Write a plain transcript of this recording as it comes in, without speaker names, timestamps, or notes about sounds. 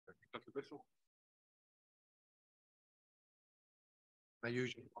Bissell. I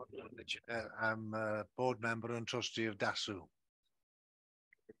usually, I'm a board member and trustee of DASU.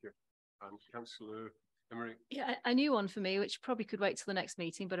 Thank you. And Councillor Emery. Yeah, a new one for me, which probably could wait till the next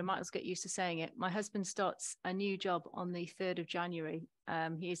meeting, but I might as well get used to saying it. My husband starts a new job on the 3rd of January.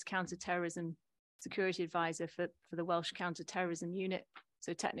 He is counter-terrorism security advisor for the Welsh Counter-Terrorism Unit.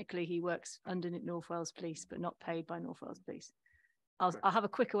 So technically he works under North Wales Police, but not paid by North Wales Police. I'll have a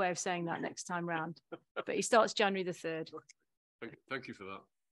quicker way of saying that next time round. But he starts January the 3rd. Thank you for that.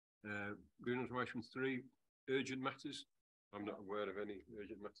 Moving on to item 3, urgent matters. I'm not aware of any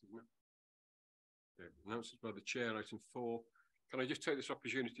urgent matters now. Okay. Announcements by the chair, item 4. Can I just take this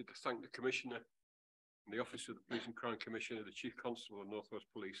opportunity to thank the Commissioner and the Office of the Police and Crime Commissioner, the Chief Constable of North Wales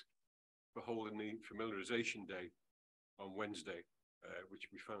Police, for holding the familiarisation day on Wednesday, which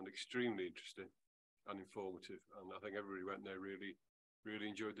we found extremely interesting and informative. And I think everybody went there really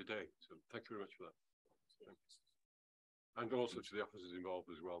enjoyed the day. So thank you very much for that. And also to the officers involved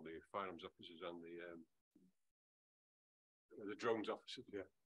as well, the firearms officers and the drones officers. Yeah,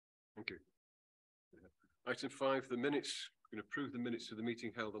 thank you. Item 5, the minutes. We can approve the minutes of the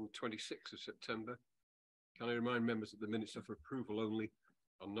meeting held on the 26th of September. Can I remind members that the minutes are for approval only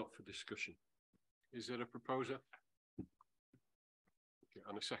and not for discussion? Is there a proposer? Okay,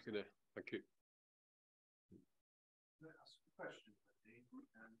 and a seconder. Thank you.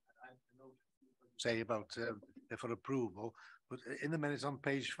 Say about for approval, but in the minutes on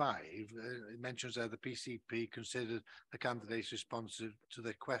page 5, it mentions that the PCP considered the candidates responsive to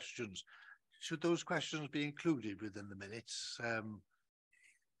their questions. Should those questions be included within the minutes? On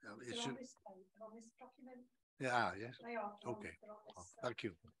this document? Yeah, yes. They are. Okay. Thank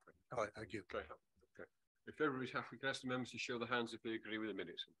you. All right, thank you. Okay. Okay. If everybody's happy, can I ask the members to show their hands if they agree with the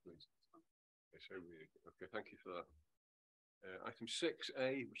minutes, please? Okay, thank you for that. Item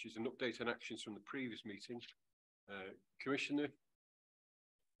 6A, which is an update on actions from the previous meeting. Commissioner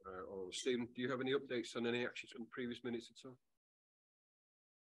or Stephen, do you have any updates on any actions from the previous minutes at all?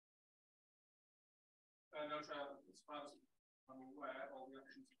 No, as far as I'm aware, all the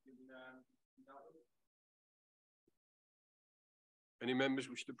actions have been dealt with. Any members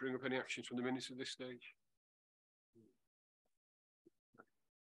wish to bring up any actions from the minutes at this stage?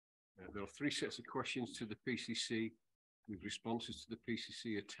 There are 3 sets of questions to the PCC with responses to the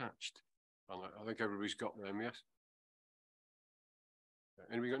PCC attached. And I think everybody's got them, yes?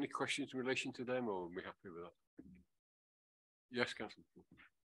 Anybody got any questions in relation to them, or are we happy with that? Yes, Councillor.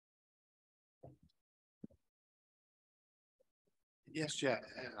 Yes, Chair.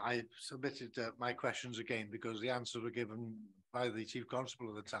 I submitted my questions again because the answers were given by the Chief Constable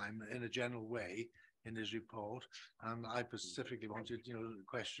at the time in a general way in his report, and I specifically wanted,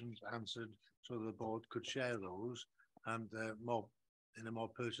 questions answered so the board could share those and in a more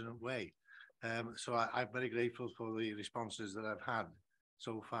pertinent way. So I'm very grateful for the responses that I've had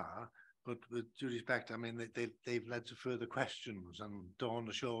so far. But with due respect, I mean, they've led to further questions, and Dawn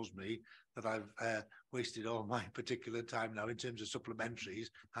assures me that I've wasted all my particular time now in terms of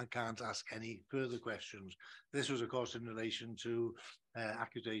supplementaries and can't ask any further questions. This was, of course, in relation to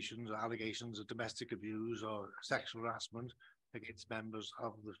accusations or allegations of domestic abuse or sexual harassment against members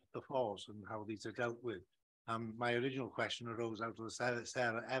of the force and how these are dealt with. My original question arose out of the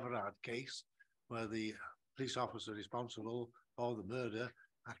Sarah Everard case, where the police officer responsible for the murder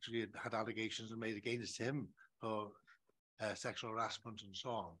actually had allegations made against him for sexual harassment and so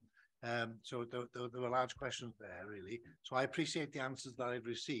on. So there were large questions there, really. So I appreciate the answers that I've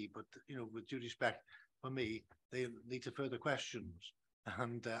received, but, with due respect for me, they need to further questions.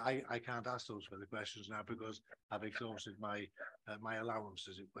 And I can't ask those further questions now because I've exhausted my allowance,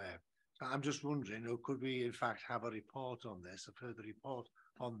 as it were. So I'm just wondering, could we in fact have a report on this, a further report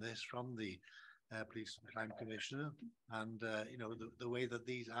on this from the Police and Crime Commissioner, and the way that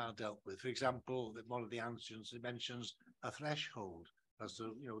these are dealt with. For example, one of the answers it mentions a threshold as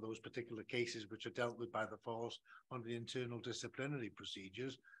to those particular cases which are dealt with by the force under the internal disciplinary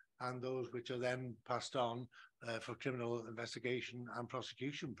procedures, and those which are then passed on for criminal investigation and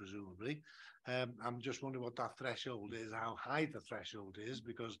prosecution, presumably. I'm just wondering what that threshold is, how high the threshold is,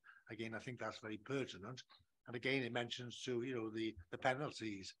 because again, I think that's very pertinent. And again, it mentions too, the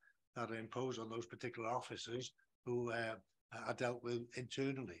penalties that are imposed on those particular officers who are dealt with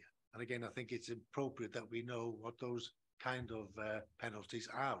internally. And again, I think it's appropriate that we know what those kind of penalties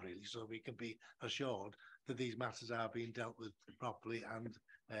are, really, so we can be assured that these matters are being dealt with properly and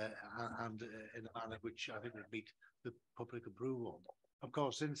in a manner which I think would meet the public approval. Of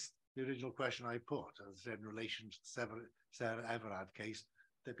course, since the original question I put, as I said, in relation to the Sarah Everard case,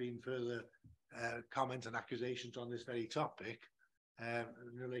 there have been further comments and accusations on this very topic.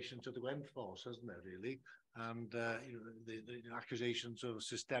 in relation to the Went force, hasn't there, really? And you know, the accusations of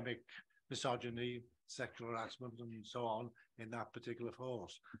systemic misogyny, sexual harassment, and so on in that particular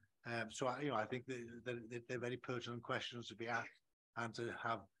force. So you know, I think they're very pertinent questions to be asked and to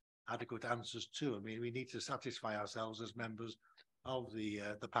have adequate answers to. I mean, we need to satisfy ourselves as members of the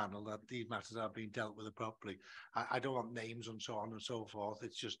panel that these matters are being dealt with appropriately. I don't want names and so on and so forth.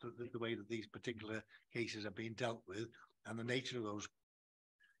 It's just the way that these particular cases are being dealt with and the nature of those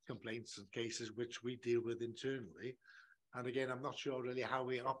complaints and cases which we deal with internally. And again, I'm not sure really how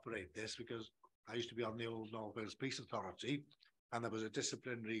we operate this, because I used to be on the old North Wales Police Authority, and there was a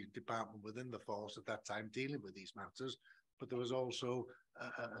disciplinary department within the force at that time dealing with these matters. But there was also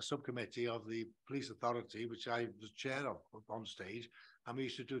a subcommittee of the police authority, which I was chair of on stage, and we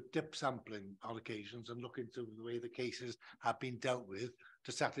used to do dip sampling on occasions and look into the way the cases have been dealt with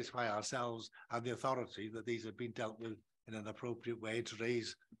to satisfy ourselves and the authority that these have been dealt with in an appropriate way to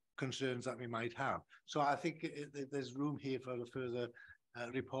raise concerns that we might have. So I think there's room here for a further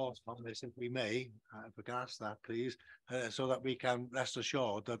report on this, if we may, if we can ask that, please, so that we can rest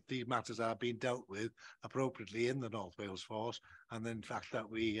assured that these matters are being dealt with appropriately in the North Wales Force, and in fact that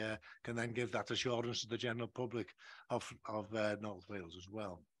we can then give that assurance to the general public of North Wales as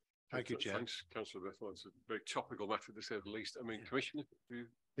well. Thank you, Chair. Thanks, Councillor Bethel. It's a very topical matter, to say the least. I mean, Commissioner,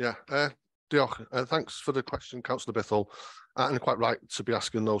 Yeah, Diolch. Thanks for the question, Councillor Bithell, and quite right to be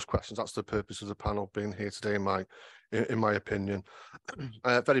asking those questions. That's the purpose of the panel being here today, in my opinion.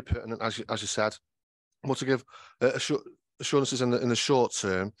 Very pertinent, as you said. I want to give assurances in the short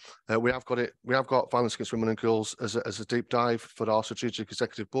term. We have got violence against women and girls as a deep dive for our strategic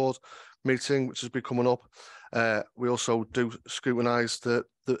executive board meeting, which has been coming up. We also do scrutinise the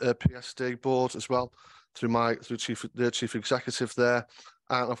PSD board as well through the chief executive there.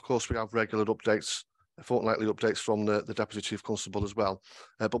 And of course, we have regular updates, fortnightly updates from the Deputy Chief Constable as well.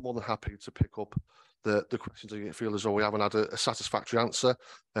 But more than happy to pick up the questions that you feel as though we haven't had a satisfactory answer.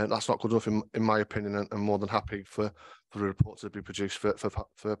 That's not good enough in my opinion, and more than happy for the report to be produced for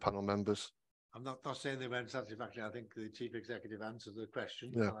panel members. I'm not saying they weren't satisfactory. I think the Chief Executive answered the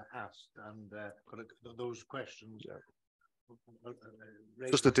questions that I asked, and those questions.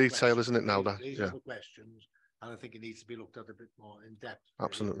 Just the detail, isn't it, now? These are the questions. And I think it needs to be looked at a bit more in depth.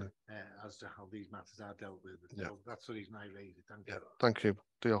 Absolutely. Really, as to how these matters are dealt with. Yeah. So that's the reason I raised it. Thank you. Thank you.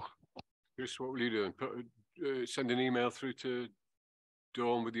 Diolch. Chris, what will you do? Send an email through to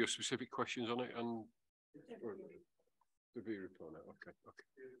Dawn with your specific questions on it, and the view report.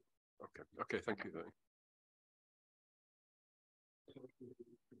 Okay. Thank you.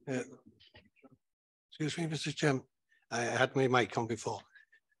 Excuse me, Mr. Chairman. I had my mic on before.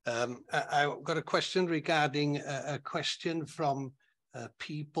 I've got a question regarding a question from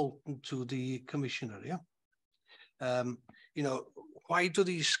people to the Commissioner. Yeah, you know, why do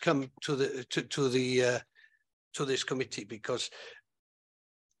these come to this committee? Because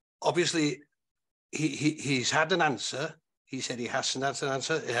obviously he's had an answer. He said he hasn't had an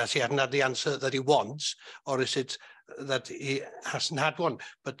answer. Has he hadn't had the answer that he wants, or is it that he hasn't had one?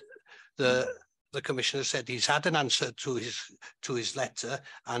 But the Commissioner said he's had an answer to his letter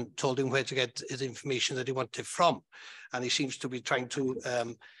and told him where to get the information that he wanted from, and he seems to be trying to,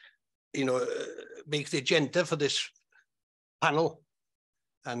 make the agenda for this panel.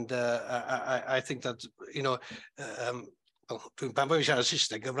 And I think that dwi'n pan bod fi siarad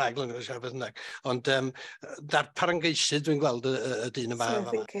Saesneg, Gymraeg, ond darparangeisydd dwi'n gweld y dyn yma. So I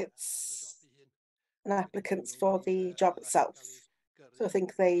think it's an applicant for the job itself. So I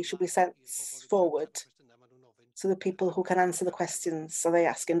think they should be sent forward to the people who can answer the questions so they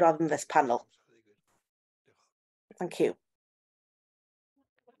asking rather than this panel. Thank you.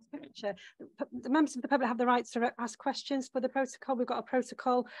 The members of the public have the right to ask questions for the protocol. We've got a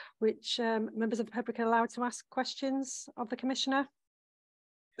protocol which members of the public are allowed to ask questions of the Commissioner.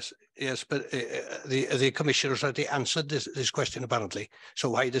 Yes, but the Commissioner has already answered this question apparently. So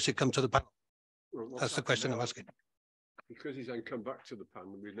why does it come to the panel? Well, that's the question I'm asking. Because he's then come back to the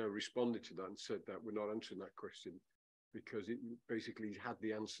panel, we've now responded to that and said that we're not answering that question because it basically he's had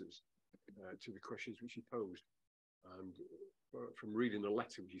the answers to the questions which he posed. And from reading the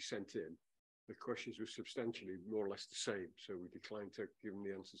letter which he sent in, the questions were substantially more or less the same. So we declined to give him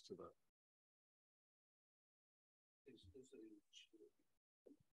the answers to that.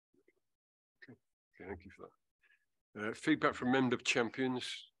 Okay, thank you for that. Feedback from Member of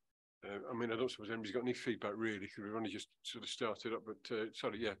Champions. I mean, I don't suppose anybody's got any feedback really, because we've only just sort of started up, but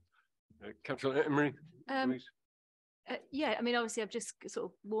sorry, yeah. Councillor Emery, please. Yeah, I mean, obviously I'm just sort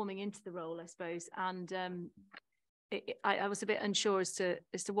of warming into the role, I suppose, and I was a bit unsure as to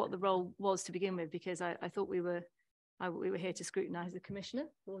what the role was to begin with, because I thought we were we were here to scrutinise the commissioner,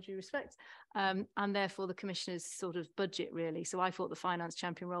 with all due respect, and therefore the commissioner's sort of budget really. So I thought the finance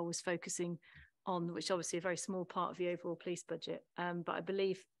champion role was focusing on, which obviously a very small part of the overall police budget, but I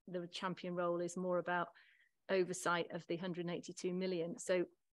believe the champion role is more about oversight of the 182 million. So,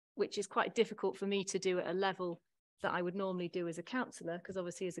 which is quite difficult for me to do at a level that I would normally do as a councillor, because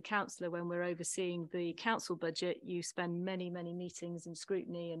obviously as a councillor, when we're overseeing the council budget, you spend many, many meetings and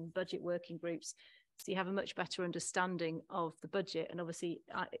scrutiny and budget working groups. So you have a much better understanding of the budget. And obviously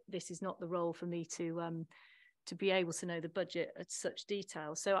this is not the role for me to be able to know the budget at such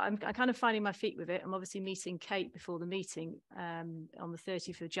detail. So I'm kind of finding my feet with it. I'm obviously meeting Kate before the meeting on the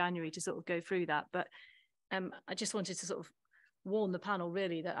 30th of January to sort of go through that. But I just wanted to sort of warn the panel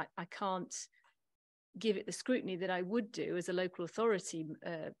really that I can't give it the scrutiny that I would do as a local authority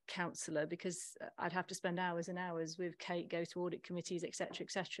councillor, because I'd have to spend hours and hours with Kate, go to audit committees, etc.,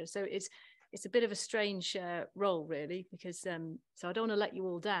 etc. So it's a bit of a strange role really, because so I don't want to let you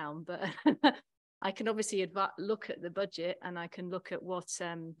all down, but I can obviously look at the budget and I can look at what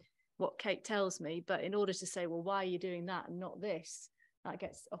Kate tells me, but in order to say, well, why are you doing that and not this? That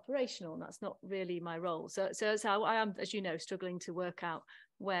gets operational, and that's not really my role. So that's how I am, as you know, struggling to work out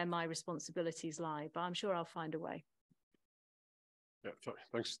where my responsibilities lie, but I'm sure I'll find a way. Yeah,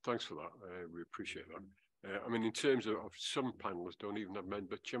 thanks for that. We appreciate that. I mean, in terms of some panels don't even have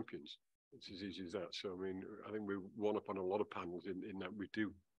member champions. It's as easy as that. So, I mean, I think we're one up on a lot of panels in that we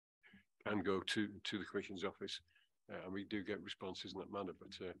can go to the Commission's office and we do get responses in that manner.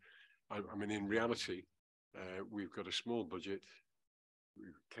 But I mean, in reality, we've got a small budget.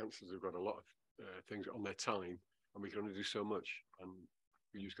 Councillors have got a lot of things on their time, and we can only do so much, and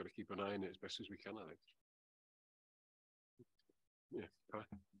we just got to keep an eye on it as best as we can, I think. Yeah.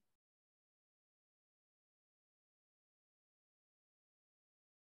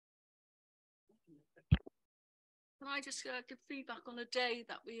 Can I just give feedback on a day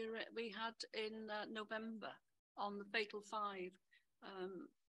that we had in November on the Fatal Five?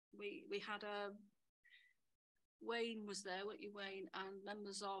 We had Wayne was there, weren't you, Wayne, and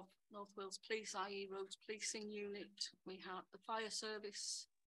members of North Wales Police, i.e. Roads Policing Unit. We had the fire service,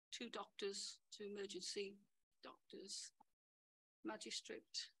 2 doctors, 2 emergency doctors,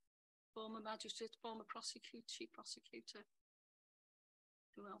 magistrate, former prosecutor, chief prosecutor.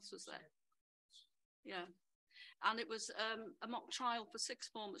 Who else was there? Yeah. And it was a mock trial for 6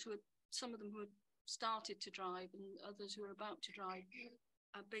 formers some of them who had started to drive and others who were about to drive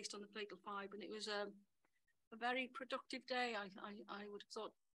based on the Fatal Five. And it was a very productive day. I would have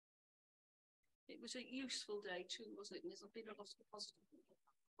thought it was a useful day too, wasn't it? And there's been a lot of positive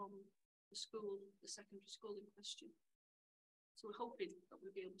from the school, the secondary school in question. So we're hoping that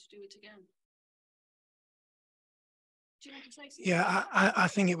we'll be able to do it again. Do you want to say something? Yeah, I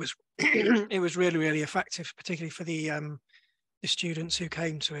think it was it was really, really effective, particularly for the students who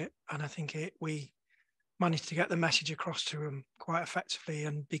came to it. And I think we managed to get the message across to them quite effectively.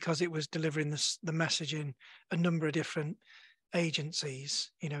 And because it was delivering the message in a number of different agencies,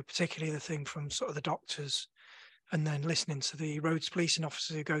 you know, particularly the thing from sort of the doctors, and then listening to the roads policing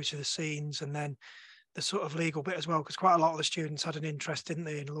officers who go to the scenes, and then the sort of legal bit as well, because quite a lot of the students had an interest, didn't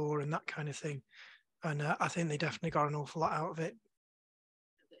they, in law and that kind of thing. And I think they definitely got an awful lot out of it.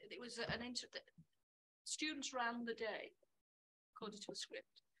 It was students ran the day according to a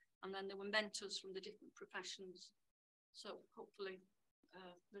script, and then there were mentors from the different professions. So hopefully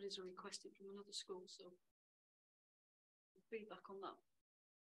there is a requested from another school. So feedback on that.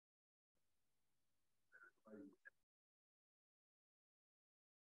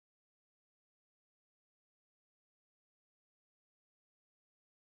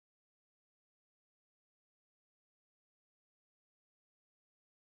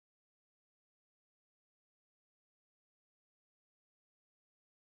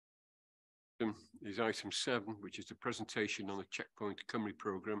 Is item 7, which is the presentation on the Checkpoint Cymru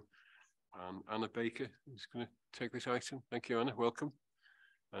programme. Anna Baker is going to take this item. Thank you, Anna. Welcome.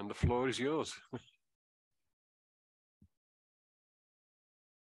 And the floor is yours.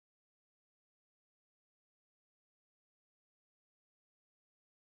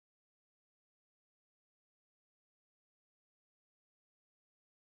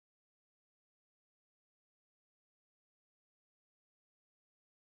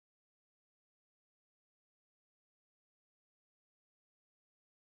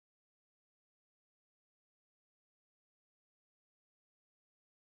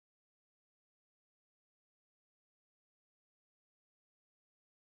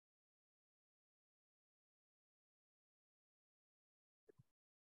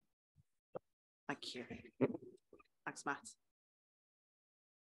 Thank you. Thanks, Matt.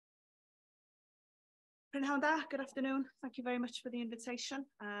 Prynhawn da, good afternoon. Thank you very much for the invitation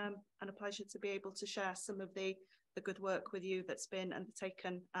and a pleasure to be able to share some of the good work with you that's been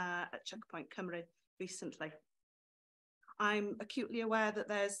undertaken at Checkpoint Cymru recently. I'm acutely aware that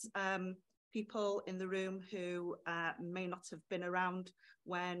there's people in the room who may not have been around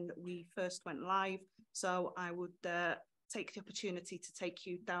when we first went live, so I would take the opportunity to take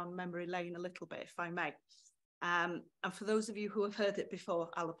you down memory lane a little bit, if I may. And for those of you who have heard it before,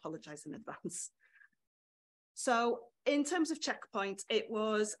 I'll apologise in advance. So in terms of Checkpoint, it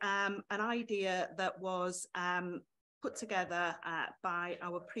was an idea that was put together by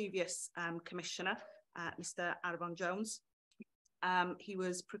our previous commissioner, Mr. Arfon Jones. He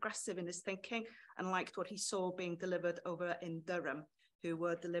was progressive in his thinking and liked what he saw being delivered over in Durham, who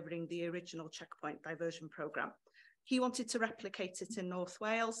were delivering the original Checkpoint diversion programme. He wanted to replicate it in North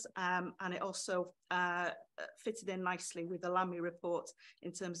Wales, and it also fitted in nicely with the Lamy report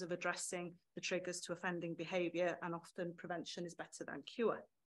in terms of addressing the triggers to offending behaviour, and often prevention is better than cure.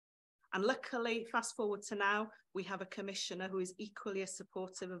 And luckily, fast forward to now, we have a commissioner who is equally as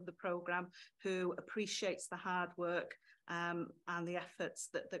supportive of the programme, who appreciates the hard work and the efforts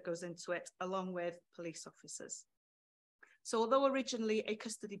that goes into it, along with police officers. So although originally a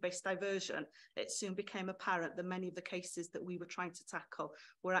custody-based diversion, it soon became apparent that many of the cases that we were trying to tackle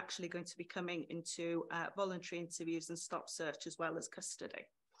were actually going to be coming into voluntary interviews and stop search as well as custody.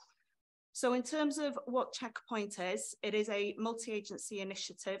 So in terms of what Checkpoint is, it is a multi-agency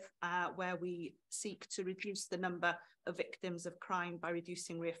initiative where we seek to reduce the number of victims of crime by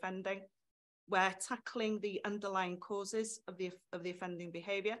reducing reoffending. We're tackling the underlying causes of the offending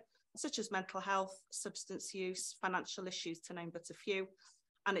behaviour, such as mental health, substance use, financial issues, to name but a few,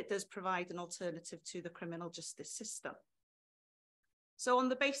 and it does provide an alternative to the criminal justice system. So on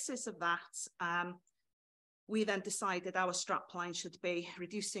the basis of that, we then decided our strapline should be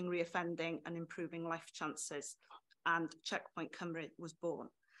reducing reoffending and improving life chances, and Checkpoint Cymru was born.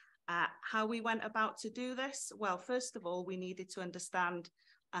 How we went about to do this? Well, first of all, we needed to understand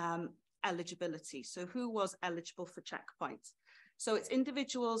eligibility. So who was eligible for Checkpoint? So it's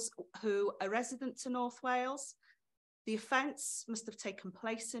individuals who are resident to North Wales. The offence must have taken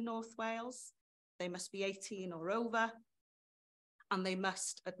place in North Wales. They must be 18 or over, and they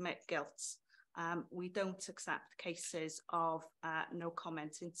must admit guilt. We don't accept cases of no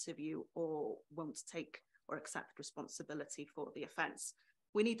comment interview or won't take or accept responsibility for the offence.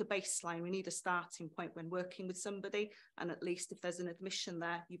 We need a baseline, we need a starting point when working with somebody, and at least if there's an admission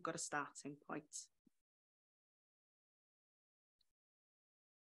there, you've got a starting point.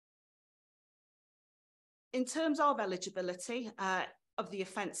 In terms of eligibility of the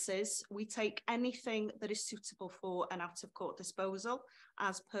offences, we take anything that is suitable for an out-of-court disposal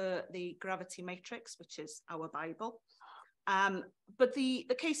as per the Gravity Matrix, which is our Bible. But the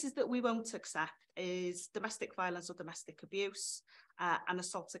cases that we won't accept is domestic violence or domestic abuse and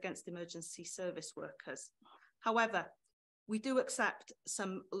assault against emergency service workers. However, we do accept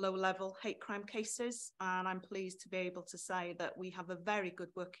some low-level hate crime cases, and I'm pleased to be able to say that we have a very good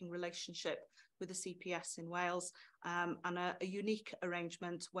working relationship with the CPS in Wales and a unique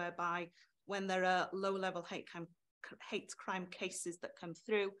arrangement whereby when there are low-level hate crime cases that come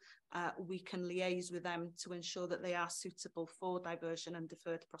through, we can liaise with them to ensure that they are suitable for diversion and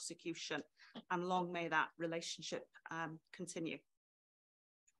deferred prosecution, and long may that relationship continue.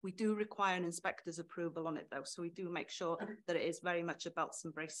 We do require an inspector's approval on it though, so we do make sure that it is very much a belts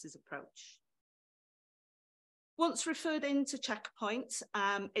and braces approach. Once referred into Checkpoint,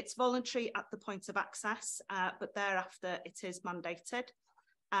 it's voluntary at the point of access, but thereafter it is mandated.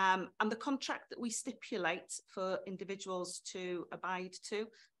 And the contract that we stipulate for individuals to abide to,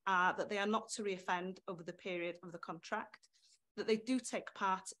 that they are not to reoffend over the period of the contract, that they do take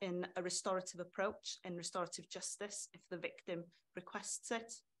part in a restorative approach, in restorative justice, if the victim requests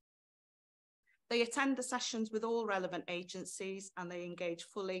it. They attend the sessions with all relevant agencies and they engage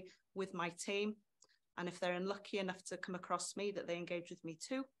fully with my team. And if they're unlucky enough to come across me, that they engage with me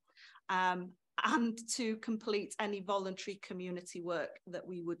too. And to complete any voluntary community work that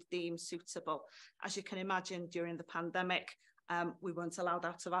we would deem suitable. As you can imagine, during the pandemic, we weren't allowed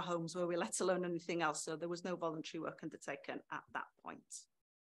out of our homes, were we, let alone anything else. So there was no voluntary work undertaken at that point.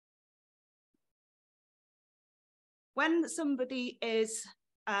 When somebody is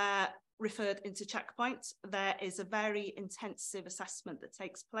referred into Checkpoint, there is a very intensive assessment that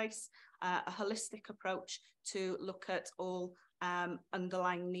takes place, a holistic approach to look at all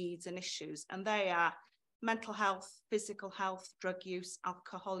underlying needs and issues. And they are mental health, physical health, drug use,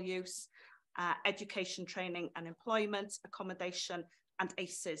 alcohol use, education, training and employment, accommodation, and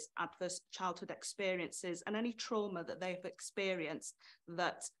ACEs, adverse childhood experiences, and any trauma that they've experienced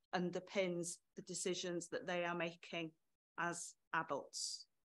that underpins the decisions that they are making as adults.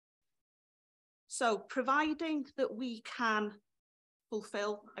 So providing that we can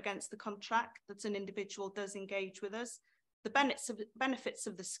fulfill against the contract that an individual does engage with us, the benefits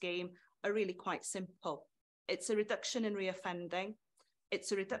of the scheme are really quite simple. It's a reduction in reoffending,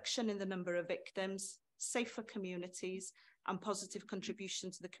 it's a reduction in the number of victims, safer communities, and positive contribution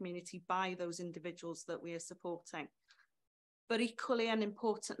to the community by those individuals that we are supporting. But equally and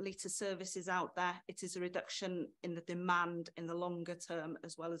importantly to services out there, it is a reduction in the demand in the longer term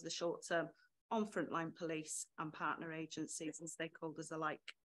as well as the short term on frontline police and partner agencies and stakeholders alike.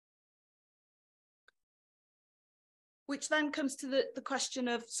 Which then comes to the question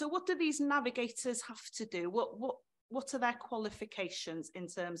of, so what do these navigators have to do? What are their qualifications in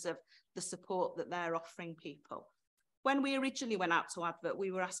terms of the support that they're offering people? When we originally went out to advert,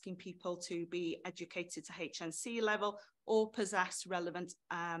 we were asking people to be educated to HNC level or possess relevant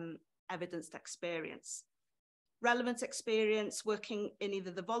evidenced experience. Relevant experience working in either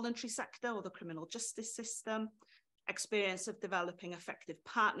the voluntary sector or the criminal justice system, experience of developing effective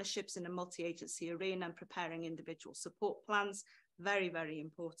partnerships in a multi-agency arena and preparing individual support plans, very, very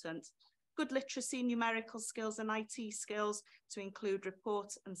important. Good literacy, numerical skills and IT skills to include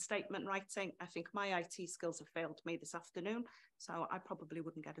report and statement writing. I think my IT skills have failed me this afternoon, so I probably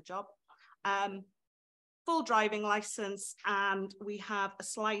wouldn't get a job. Full driving licence, and we have a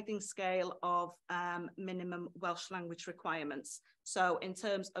sliding scale of minimum Welsh language requirements. So in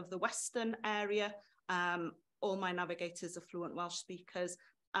terms of the Western area, all my navigators are fluent Welsh speakers,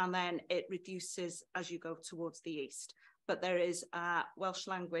 and then it reduces as you go towards the east. But there is a Welsh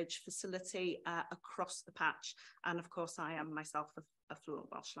language facility across the patch. And of course, I am myself a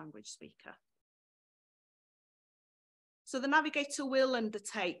fluent Welsh language speaker. So the navigator will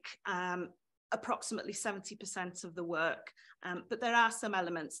undertake approximately 70% of the work, but there are some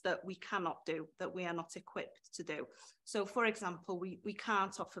elements that we cannot do, that we are not equipped to do. So for example, we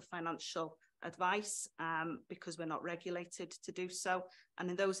can't offer financial advice because we're not regulated to do so. And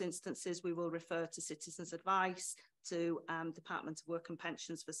in those instances, we will refer to Citizens Advice, to Department of Work and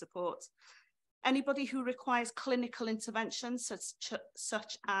Pensions for support. Anybody who requires clinical interventions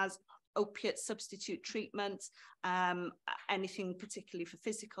such as opiate substitute treatment, anything particularly for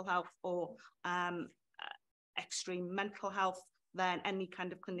physical health or extreme mental health, then any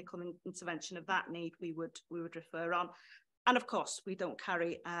kind of clinical intervention of that need we would refer on. And of course, we don't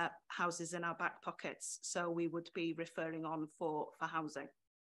carry houses in our back pockets, so we would be referring on for housing.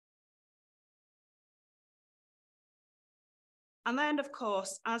 And then, of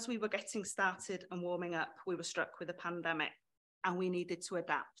course, as we were getting started and warming up, we were struck with a pandemic and we needed to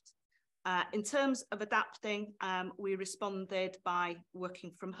adapt. In terms of adapting, we responded by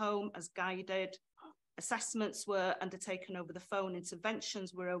working from home as guided. Assessments were undertaken over the phone,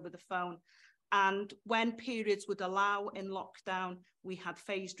 interventions were over the phone. And when periods would allow in lockdown, we had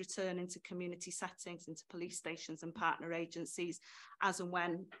phased return into community settings, into police stations and partner agencies, as and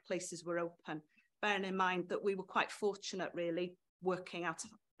when places were open. Bearing in mind that we were quite fortunate, really, working out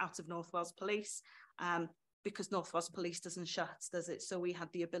of North Wales Police, because North Wales Police doesn't shut, does it? So we had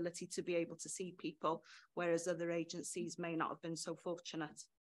the ability to be able to see people, whereas other agencies may not have been so fortunate.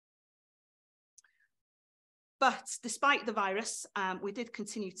 But despite the virus, we did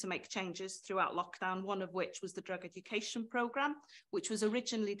continue to make changes throughout lockdown, one of which was the drug education programme, which was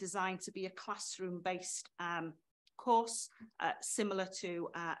originally designed to be a classroom-based course, similar to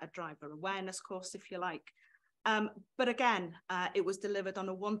a driver awareness course, if you like. But again, it was delivered on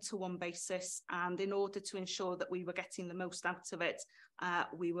a one-to-one basis, and in order to ensure that we were getting the most out of it,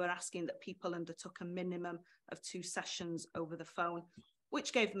 we were asking that people undertook a minimum of 2 sessions over the phone,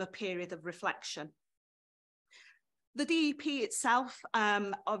 which gave them a period of reflection. The DEP itself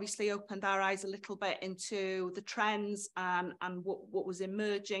obviously opened our eyes a little bit into the trends and what was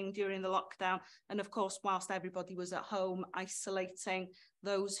emerging during the lockdown. And of course, whilst everybody was at home isolating,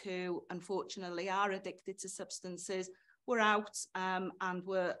 those who unfortunately are addicted to substances were out and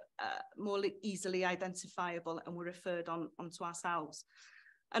were more easily identifiable and were referred onto ourselves.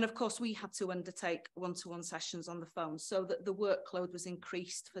 And of course, we had to undertake one-to-one sessions on the phone so that the workload was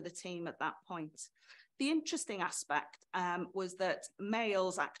increased for the team at that point. The interesting aspect was that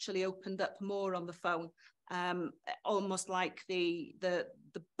males actually opened up more on the phone, almost like the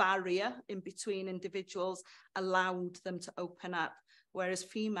barrier in between individuals allowed them to open up, whereas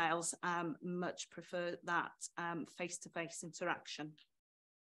females much prefer that face-to-face interaction.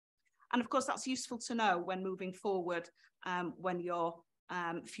 And of course, that's useful to know when moving forward, when you're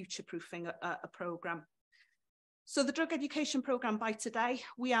future-proofing a programme. So the drug education programme by today,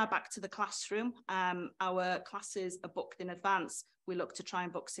 we are back to the classroom. Our classes are booked in advance. We look to try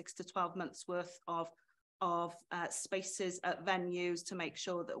and book 6 to 12 months worth of spaces at venues to make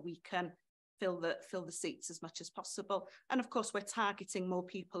sure that we can fill the seats as much as possible. And of course, we're targeting more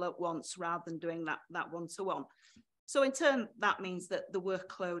people at once rather than doing that one-to-one. So in turn, that means that the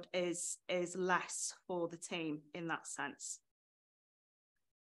workload is less for the team in that sense.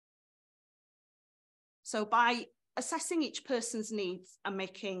 So by assessing each person's needs and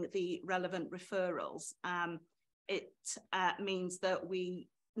making the relevant referrals, it means that we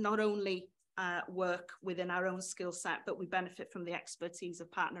not only work within our own skill set, but we benefit from the expertise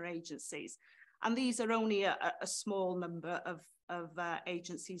of partner agencies. And these are only a small number of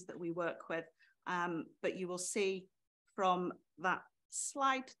agencies that we work with. But you will see from that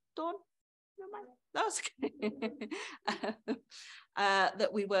slide, Dawn, that's okay.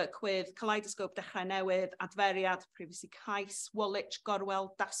 That we work with Kaleidoscope, Dechrau Newydd, Adferiad, previously Cais, Woolwich,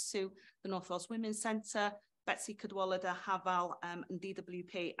 Gorwel, DASU, the North Wales Women's Centre, Betsy Cadwallader, Haval, and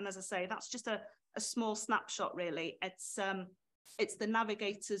DWP. And as I say, that's just a small snapshot, really. It's the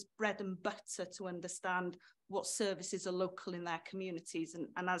navigators' bread and butter to understand what services are local in their communities.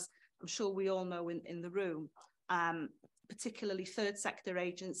 And as I'm sure we all know in the room, particularly third sector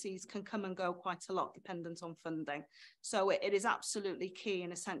agencies can come and go quite a lot dependent on funding. So it is absolutely key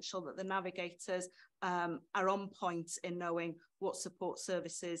and essential that the navigators are on point in knowing what support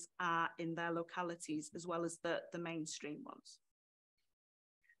services are in their localities, as well as the mainstream ones.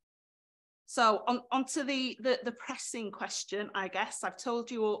 So on to the pressing question, I guess. I've told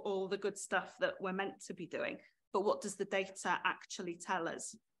you all the good stuff that we're meant to be doing, but what does the data actually tell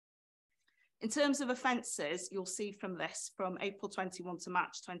us? In terms of offences, you'll see from this, from April 21 to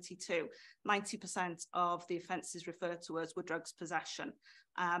March 22, 90% of the offences referred to us were drugs possession.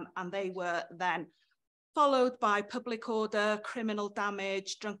 And they were then followed by public order, criminal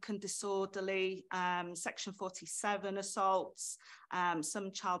damage, drunken disorderly, section 47 assaults,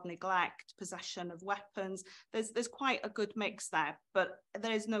 some child neglect, possession of weapons. There's quite a good mix there, but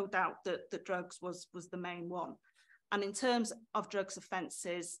there is no doubt that drugs was the main one. And in terms of drugs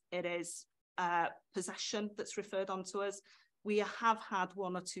offences, it is possession that's referred on to us. We have had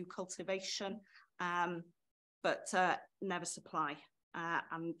 1 or 2 cultivation, but never supply.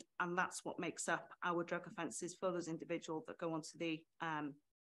 And that's what makes up our drug offences for those individuals that go onto the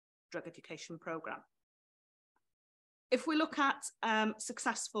drug education programme. If we look at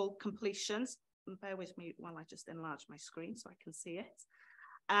successful completions, and bear with me while I just enlarge my screen so I can see it.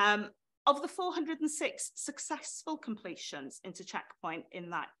 Of the 406 successful completions into Checkpoint in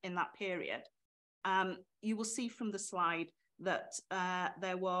that period, you will see from the slide that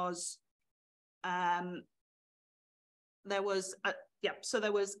there was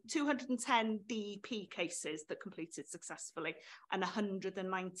 210 DEP cases that completed successfully and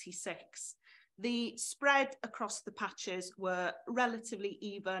 196. The spread across the patches were relatively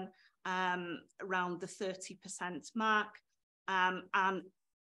even, around the 30% mark, and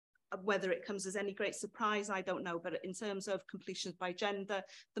whether it comes as any great surprise, I don't know, but in terms of completions by gender,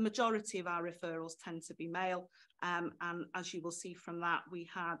 the majority of our referrals tend to be male. And as you will see from that, we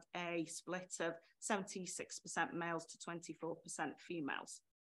had a split of 76% males to 24% females.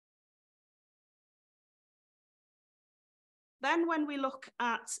 Then when we look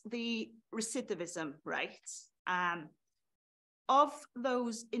at the recidivism rate, of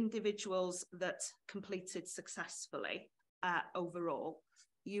those individuals that completed successfully overall,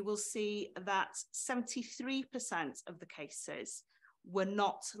 you will see that 73% of the cases were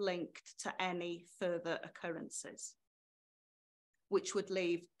not linked to any further occurrences, which would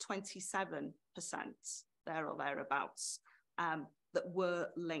leave 27% there or thereabouts that were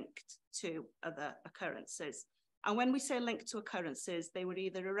linked to other occurrences. And when we say linked to occurrences, they were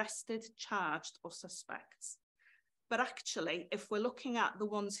either arrested, charged, or suspects. But actually, if we're looking at the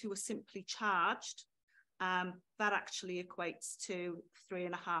ones who were simply charged, that actually equates to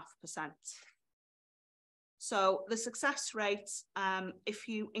 3.5%. So the success rate, if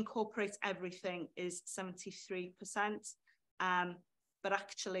you incorporate everything, is 73%. But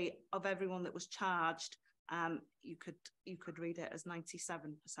actually, of everyone that was charged, you could read it as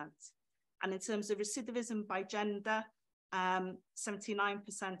 97%. And in terms of recidivism by gender,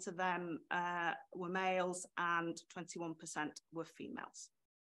 79% of them were males and 21% were females.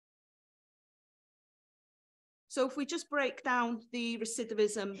 So if we just break down the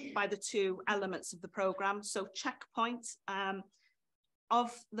recidivism by the 2 elements of the programme, so Checkpoint,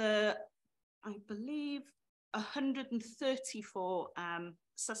 of the, I believe, 134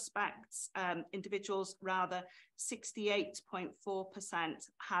 suspects, individuals rather, 68.4%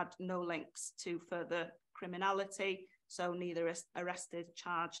 had no links to further criminality, so neither arrested,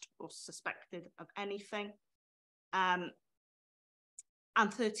 charged or suspected of anything. And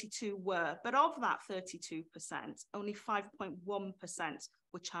 32 were, but of that 32%, only 5.1%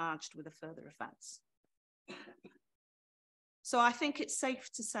 were charged with a further offence. So I think it's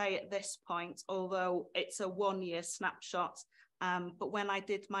safe to say at this point, although it's a one-year snapshot, but when I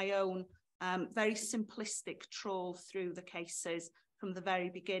did my own very simplistic trawl through the cases from the very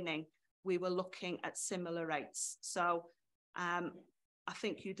beginning, we were looking at similar rates. So I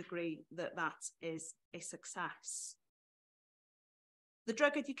think you'd agree that that is a success. The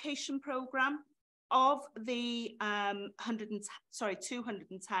drug education programme, of the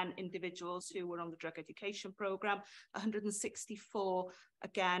 210 individuals who were on the drug education programme, 164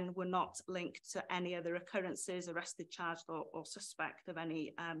 again were not linked to any other occurrences, arrested, charged or suspect of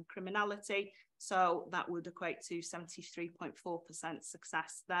any criminality. So that would equate to 73.4%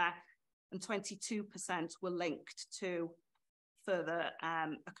 success there, and 22% were linked to further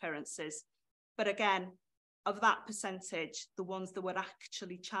occurrences. But again, of that percentage, the ones that were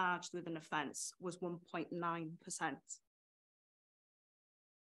actually charged with an offence was 1.9%.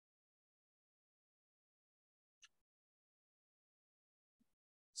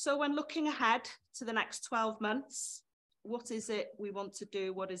 So when looking ahead to the next 12 months, what is it we want to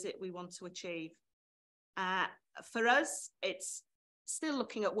do? What is it we want to achieve? For us, it's still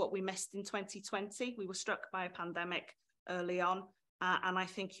looking at what we missed in 2020. We were struck by a pandemic early on, and I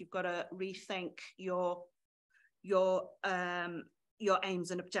think you've got to rethink your aims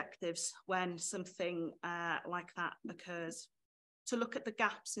and objectives when something like that occurs. To look at the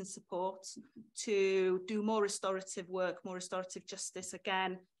gaps in support, to do more restorative work, more restorative justice.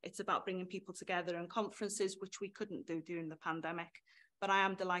 Again, it's about bringing people together in conferences, which we couldn't do during the pandemic. But I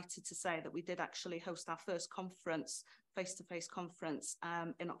am delighted to say that we did actually host our first conference, face-to-face conference,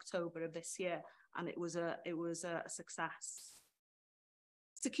 in October of this year, and it was a success.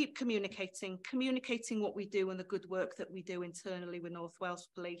 To keep communicating what we do and the good work that we do internally with North Wales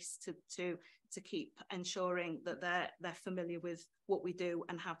Police, to keep ensuring that they're familiar with what we do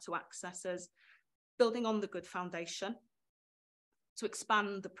and how to access us. Building on the good foundation, to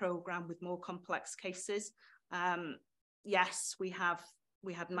expand the programme with more complex cases. Yes, we had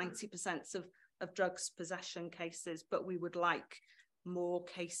 90% of drugs possession cases, but we would like more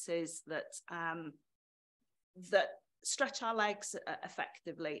cases that stretch our legs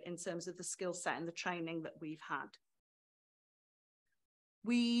effectively in terms of the skill set and the training that we've had.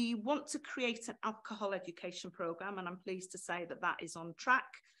 We want to create an alcohol education programme, and I'm pleased to say that that is on track,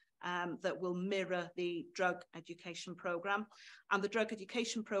 that will mirror the drug education programme. And the drug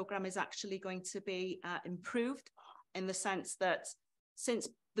education programme is actually going to be improved in the sense that since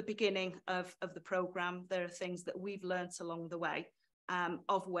the beginning of the programme, there are things that we've learnt along the way,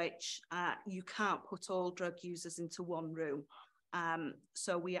 of which you can't put all drug users into one room.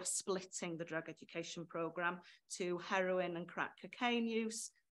 So we are splitting the drug education programme to heroin and crack cocaine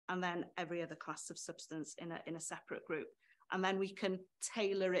use, and then every other class of substance in a separate group. And then we can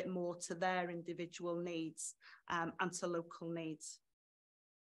tailor it more to their individual needs and to local needs.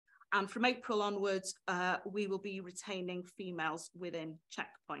 And from April onwards, we will be retaining females within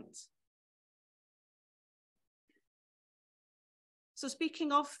Checkpoint. So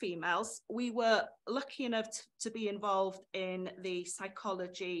speaking of females, we were lucky enough to be involved in the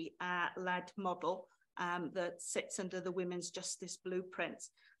psychology-led model that sits under the Women's Justice Blueprint.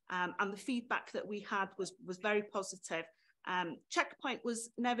 And the feedback that we had was very positive. Checkpoint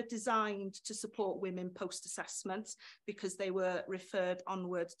was never designed to support women post-assessment because they were referred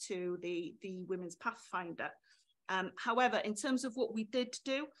onward to the Women's Pathfinder. However, in terms of what we did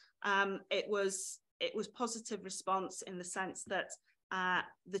do, it was positive response in the sense that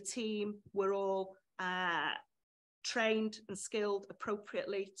the team were all trained and skilled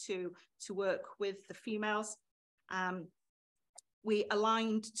appropriately to work with the females. We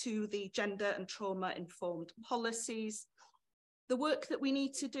aligned to the gender and trauma informed policies. The work that we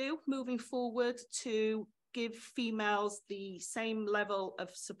need to do moving forward to give females the same level of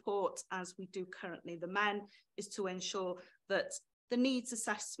support as we do currently the men is to ensure that the needs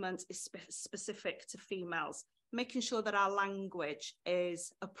assessment is specific to females, making sure that our language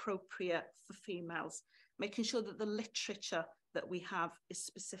is appropriate for females, making sure that the literature that we have is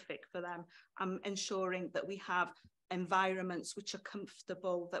specific for them, ensuring that we have environments which are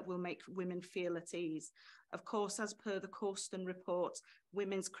comfortable, that will make women feel at ease. Of course, as per the Corsten report,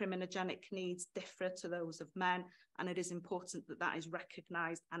 women's criminogenic needs differ to those of men, and it is important that that is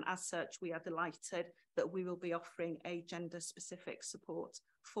recognised. And as such, we are delighted that we will be offering a gender-specific support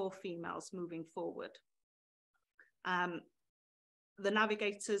for females moving forward. The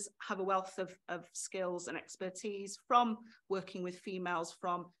navigators have a wealth of skills and expertise from working with females,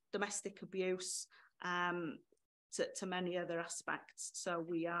 from domestic abuse to many other aspects. So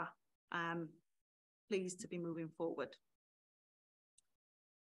we are pleased to be moving forward.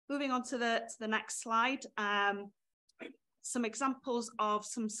 Moving on to the next slide, some examples of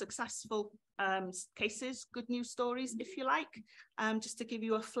some successful cases, good news stories, if you like, just to give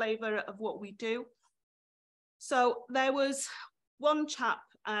you a flavour of what we do. So there was one chap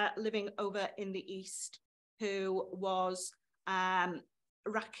living over in the East who was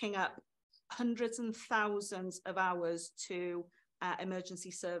racking up hundreds and thousands of hours to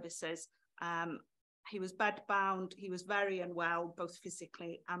emergency services. He was bedbound, he was very unwell, both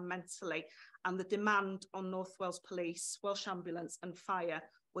physically and mentally, and the demand on North Wales Police, Welsh Ambulance and Fire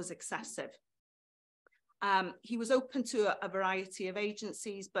was excessive. He was open to a variety of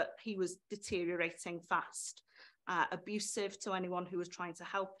agencies, but he was deteriorating fast. Abusive to anyone who was trying to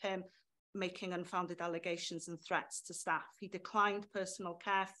help him, making unfounded allegations and threats to staff. He declined personal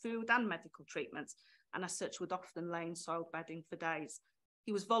care, food and medical treatment, and as such would often lay in soiled bedding for days.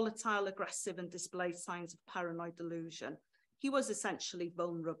 He was volatile, aggressive and displayed signs of paranoid delusion. He was essentially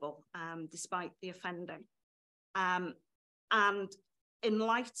vulnerable despite the offending. And in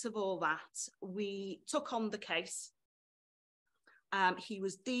light of all that, we took on the case. He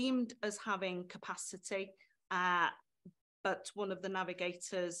was deemed as having capacity, but one of the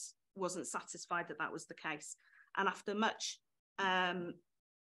navigators wasn't satisfied that that was the case. And after much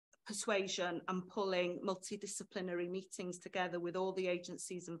persuasion and pulling multidisciplinary meetings together with all the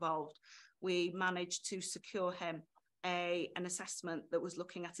agencies involved, we managed to secure him an assessment that was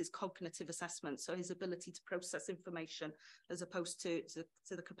looking at his cognitive assessment, so his ability to process information as opposed to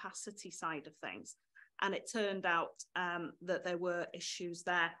the capacity side of things. And it turned out that there were issues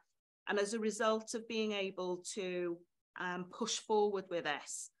there. And as a result of being able to push forward with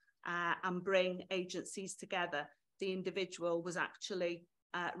this and bring agencies together, the individual was actually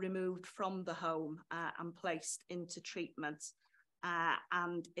removed from the home and placed into treatment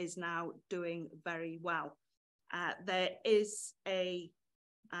and is now doing very well. There is a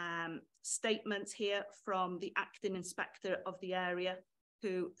statement here from the acting inspector of the area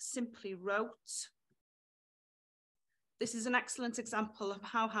who simply wrote, "This is an excellent example of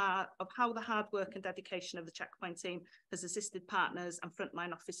how the hard work and dedication of the checkpoint team has assisted partners and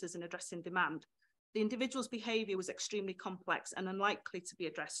frontline officers in addressing demand. The individual's behaviour was extremely complex and unlikely to be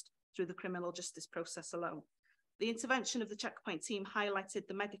addressed through the criminal justice process alone. The intervention of the checkpoint team highlighted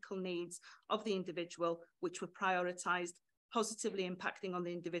the medical needs of the individual, which were prioritised, positively impacting on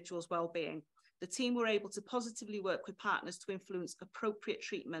the individual's well-being. The team were able to positively work with partners to influence appropriate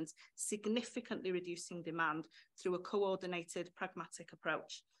treatment, significantly reducing demand through a coordinated, pragmatic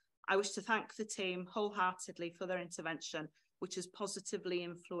approach. I wish to thank the team wholeheartedly for their intervention, which has positively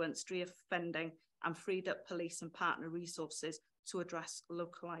influenced reoffending and freed up police and partner resources to address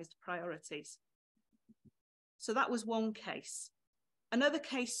localised priorities." So that was one case. Another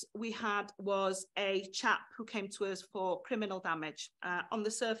case we had was a chap who came to us for criminal damage. On the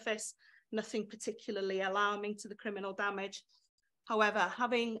surface, nothing particularly alarming to the criminal damage. However,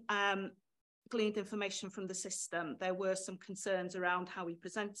 having gleaned information from the system, there were some concerns around how he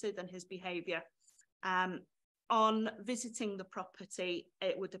presented and his behaviour. On visiting the property,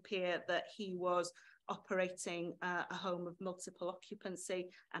 it would appear that he was operating a home of multiple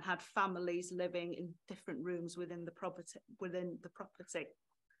occupancy and had families living in different rooms within the property.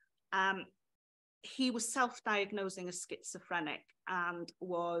 He was self-diagnosing as schizophrenic and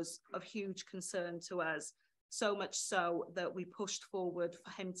was of huge concern to us, so much so that we pushed forward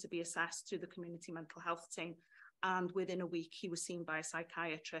for him to be assessed through the community mental health team. And within a week, he was seen by a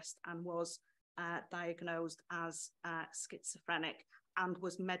psychiatrist and was diagnosed as schizophrenic and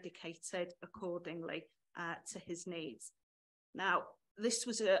was medicated accordingly to his needs. Now, this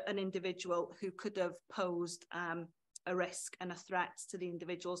was an individual who could have posed a risk and a threat to the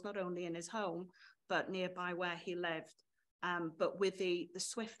individuals, not only in his home, but nearby where he lived. But with the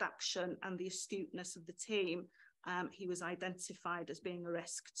swift action and the astuteness of the team, he was identified as being a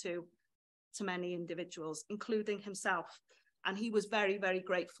risk to many individuals, including himself. And he was very, very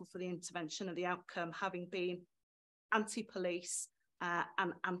grateful for the intervention and the outcome, having been anti-police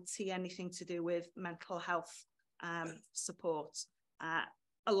and anti anything to do with mental health support.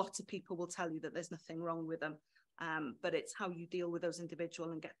 A lot of people will tell you that there's nothing wrong with them, but it's how you deal with those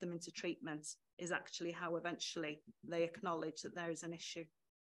individuals and get them into treatment is actually how eventually they acknowledge that there is an issue.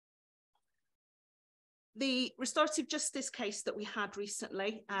 The restorative justice case that we had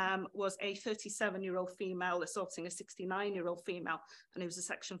recently was a 37-year-old female assaulting a 69-year-old female, and it was a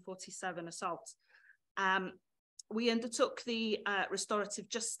Section 47 assault. We undertook the restorative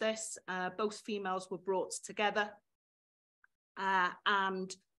justice. Both females were brought together,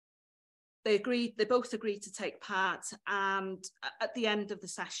 and they both agreed to take part. And at the end of the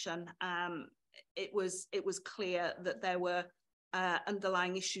session, it was clear that there were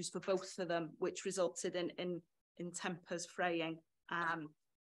underlying issues for both of them, which resulted in tempers fraying.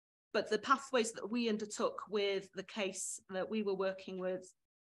 But the pathways that we undertook with the case that we were working with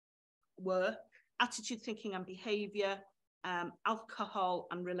were attitude, thinking and behaviour, alcohol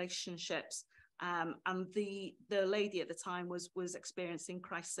and relationships. And the lady at the time was experiencing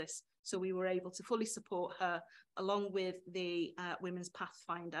crisis. So we were able to fully support her along with the Women's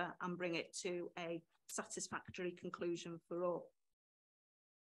Pathfinder and bring it to a satisfactory conclusion for all.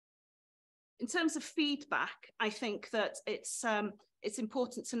 In terms of feedback, I think that it's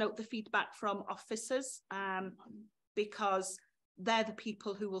important to note the feedback from officers, because they're the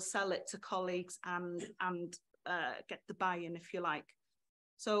people who will sell it to colleagues and get the buy-in, if you like.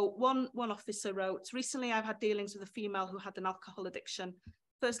 So one officer wrote, recently I've had dealings with a female who had an alcohol addiction.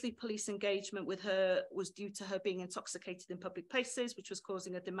 Firstly, police engagement with her was due to her being intoxicated in public places, which was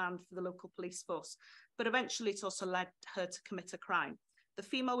causing a demand for the local police force. But eventually it also led her to commit a crime. The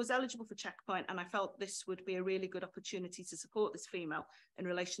female was eligible for Checkpoint, and I felt this would be a really good opportunity to support this female in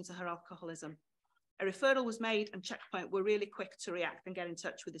relation to her alcoholism. A referral was made, and Checkpoint were really quick to react and get in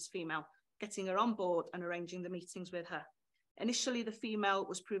touch with this female, getting her on board and arranging the meetings with her. Initially, the female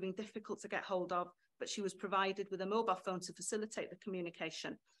was proving difficult to get hold of, but she was provided with a mobile phone to facilitate the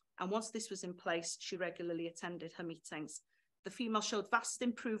communication. And once this was in place, she regularly attended her meetings. The female showed vast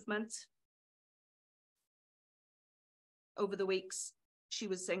improvement over the weeks she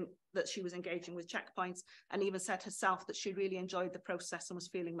was engaging with Checkpoints, and even said herself that she really enjoyed the process and was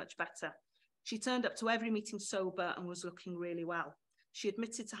feeling much better. She turned up to every meeting sober and was looking really well. She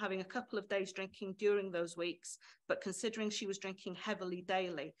admitted to having a couple of days drinking during those weeks, but considering she was drinking heavily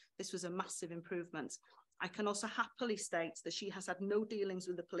daily, this was a massive improvement. I can also happily state that she has had no dealings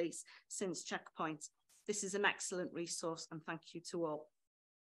with the police since Checkpoint. This is an excellent resource, and thank you to all.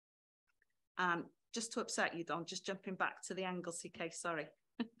 Just to upset you, Don, just jumping back to the Anglesey case, sorry.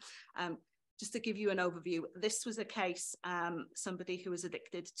 Just to give you an overview, this was a case, somebody who was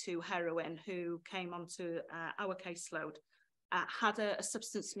addicted to heroin who came onto our caseload, had a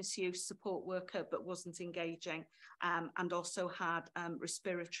substance misuse support worker but wasn't engaging, and also had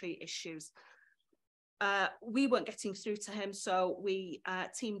respiratory issues. We weren't getting through to him, so we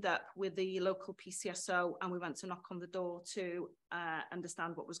teamed up with the local PCSO and we went to knock on the door to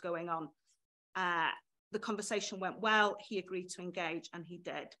understand what was going on. The conversation went well, he agreed to engage, and he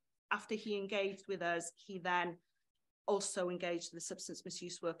did. After he engaged with us, he then also engaged the substance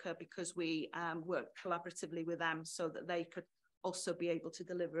misuse worker, because we worked collaboratively with them so that they could also be able to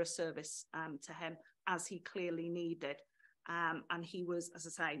deliver a service to him as he clearly needed. And he was, as I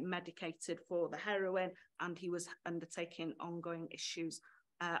say, medicated for the heroin, and he was undertaking ongoing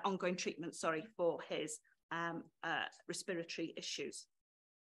treatment, for his respiratory issues.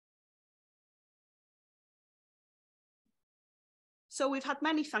 So we've had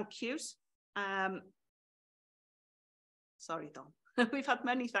many thank yous. Sorry, Don. We've had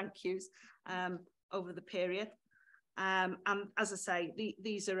many thank yous over the period. And as I say,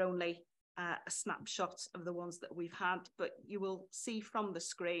 these are only a snapshot of the ones that we've had, but you will see from the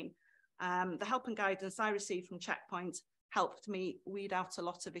screen, the help and guidance I received from Checkpoint helped me weed out a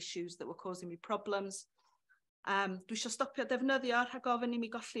lot of issues that were causing me problems. Dwi eisiau stopio defnyddio rhag ofyn I mi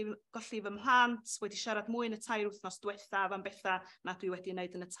golli fy mhlant, wedi siarad mwy yn y 3 wythnos diwethaf am bethau na dwi wedi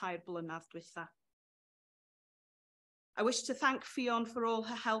wneud yn y 3 blynedd diwethaf. I wish to thank Ffion for all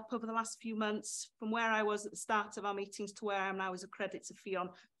her help over the last few months, from where I was at the start of our meetings to where I am now, is a credit to Ffion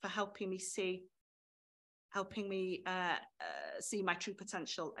for helping me see my true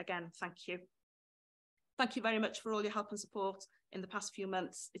potential. Again, thank you. Thank you very much for all your help and support in the past few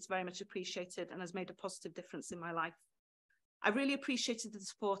months. It's very much appreciated and has made a positive difference in my life. I've really appreciated the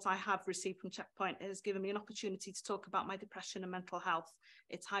support I have received from Checkpoint. It has given me an opportunity to talk about my depression and mental health.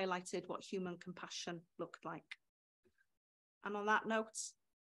 It's highlighted what human compassion looked like. And on that note,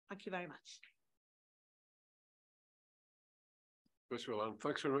 thank you very much. First of all, Anne,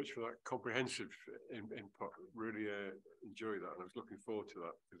 thanks very much for that comprehensive input. Really enjoyed that, and I was looking forward to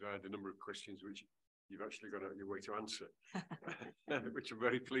that, because I had a number of questions which you've actually gone out of your way to answer, which I'm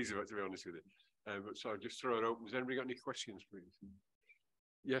very pleased about, to be honest with you. But so I'll just throw it open. Has anybody got any questions, please?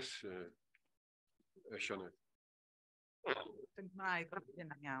 Yes, Sianna.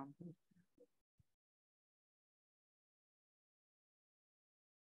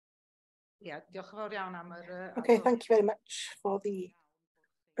 Okay, thank you very much for the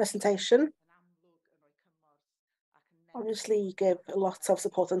presentation. obviously you give a lot of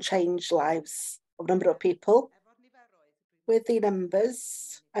support and change lives of a number of people. With the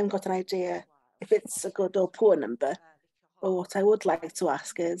numbers, I haven't got an idea if it's a good or poor number, but what I would like to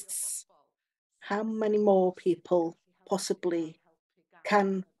ask is how many more people possibly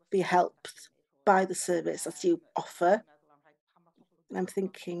can be helped by the service that you offer? And I'm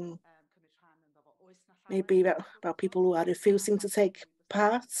thinking maybe about people who are refusing to take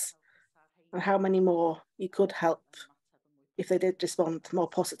part, and how many more you could help if they did respond more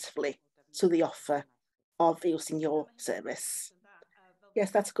positively to the offer of using your service.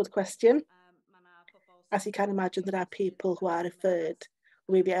 Yes, that's a good question. As you can imagine, there are people who are referred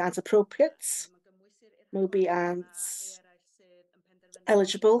who maybe aren't appropriate, maybe aren't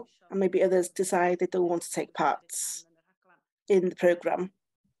eligible, and maybe others decide they don't want to take part in the programme.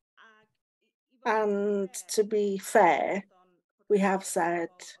 And to be fair, we have said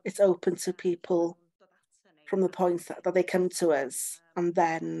it's open to people from the point that they come to us, and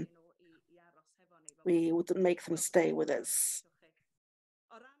then we wouldn't make them stay with us.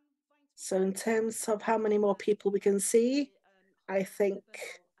 So in terms of how many more people we can see, I think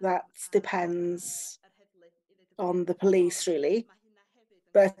that depends on the police really.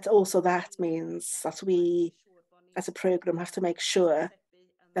 But also that means that we, as a programme, have to make sure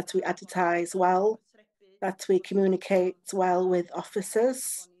that we advertise well, that we communicate well with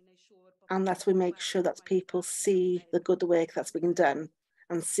officers, and that we make sure that people see the good work that's being done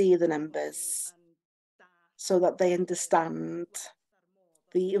and see the numbers so that they understand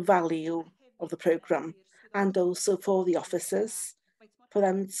the value of the programme, and also for the officers, for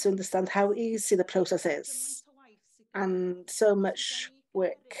them to understand how easy the process is and so much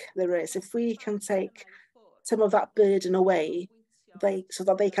work there is. If we can take some of that burden away, so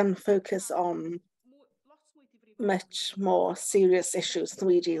that they can focus on much more serious issues that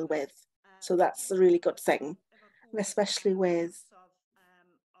we deal with. So that's a really good thing, and especially with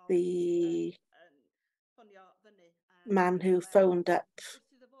the man who phoned up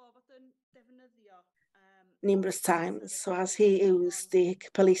numerous times. So as he used the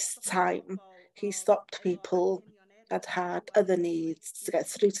police time, he stopped people that had other needs to get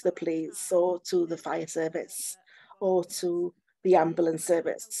through to the police or to the fire service or to the ambulance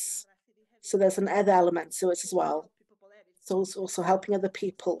service. So there's another element to it as well. So it's also helping other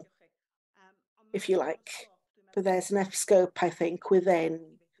people, if you like. But there's enough scope, I think,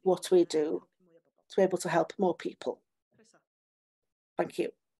 within what we do to be able to help more people. Thank you.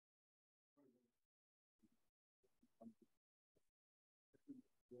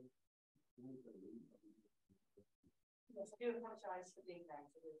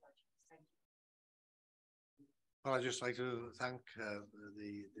 Well, I'd just like to thank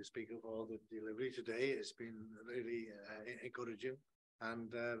the speaker for the delivery today. It's been really encouraging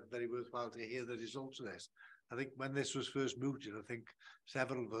and very worthwhile to hear the results of this. I think when this was first mooted, I think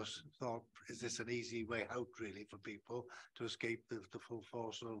several of us thought, is this an easy way out really for people to escape the full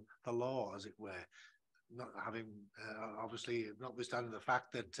force of the law, as it were? Not having, obviously, notwithstanding the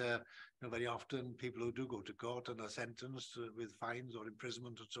fact that very often people who do go to court and are sentenced with fines or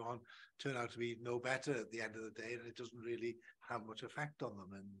imprisonment and so on turn out to be no better at the end of the day, and it doesn't really have much effect on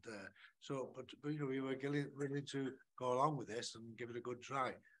them. And but we were willing to go along with this and give it a good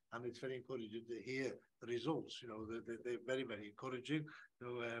try. And it's very encouraging to hear the results. They're very, very encouraging.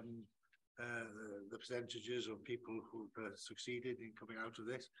 The percentages of people who've succeeded in coming out of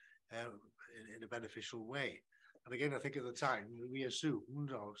this in a beneficial way. And again, I think at the time we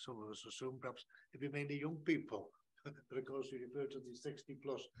assumed, or some of us assumed, perhaps it'd be mainly young people. But of course, we refer to the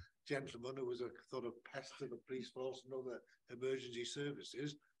 60-plus gentleman who was a sort of pest to the police force and other emergency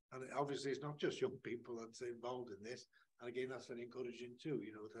services. And obviously, it's not just young people that's involved in this. And again, that's very encouraging too,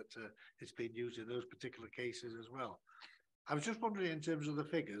 that it's been used in those particular cases as well. I was just wondering, in terms of the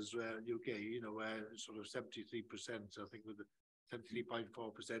figures, UK, where sort of 73%, I think, with the 73.4%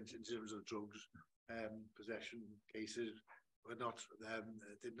 in terms of drugs possession cases were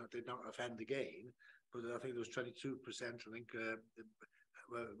did not offend again, but I think there was 22%, I think,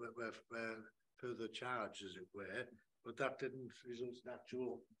 were further charged, as it were, but that didn't result in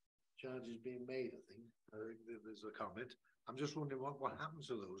actual charges being made, I think. There's a comment. I'm just wondering what happens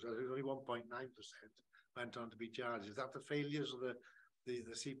to those. I think only 1.9% went on to be charged. Is that the failures of the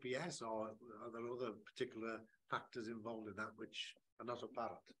CPS, or are there other particular factors involved in that which are not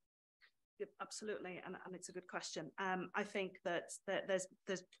apparent? Yep, absolutely, and it's a good question. I think that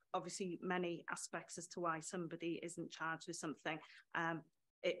there's obviously many aspects as to why somebody isn't charged with something.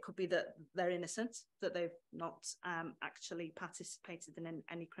 It could be that they're innocent, that they've not actually participated in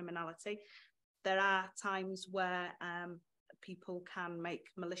any criminality. There are times where people can make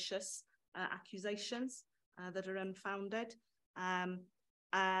malicious accusations, that are unfounded. And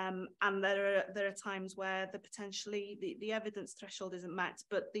there are times where the evidence threshold isn't met,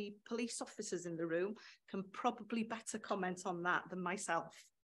 but the police officers in the room can probably better comment on that than myself.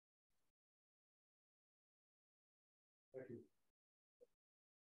 Thank you.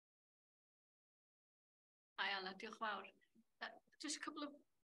 Hi Anna, diolch fawr. Just a couple of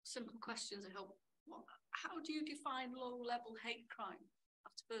simple questions, I hope. How do you define low-level hate crime?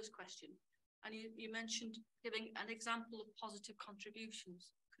 That's the first question. And you mentioned giving an example of positive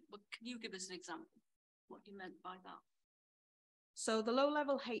contributions. Can you give us an example what you meant by that? So the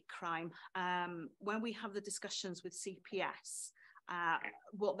low-level hate crime, when we have the discussions with CPS,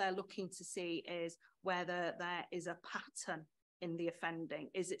 what they're looking to see is whether there is a pattern in the offending.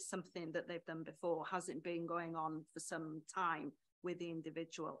 Is it something that they've done before? Has it been going on for some time with the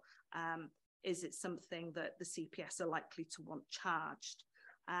individual? Is it something that the CPS are likely to want charged?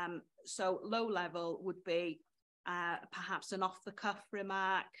 So low level would be perhaps an off-the-cuff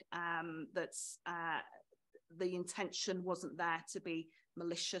remark that's the intention wasn't there to be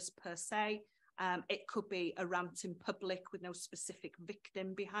malicious per se. It could be a rant in public with no specific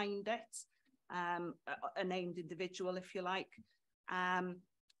victim behind it, a named individual, if you like. And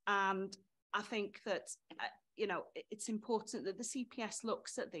I think that, you know, it's important that the CPS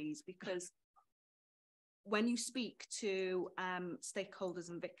looks at these, because when you speak to stakeholders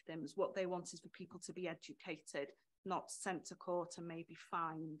and victims, what they want is for people to be educated, not sent to court and maybe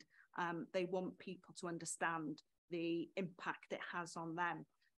fined. They want people to understand the impact it has on them,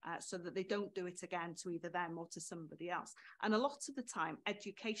 so that they don't do it again to either them or to somebody else. And a lot of the time,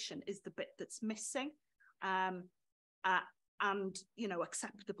 education is the bit that's missing. And, you know,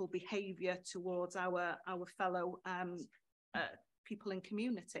 acceptable behaviour towards our fellow people in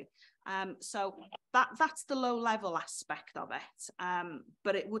community. So that's the low level aspect of it,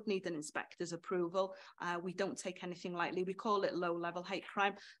 but it would need an inspector's approval. We don't take anything lightly. We call it low level hate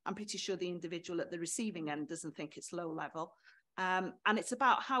crime. I'm pretty sure the individual at the receiving end doesn't think it's low level. And it's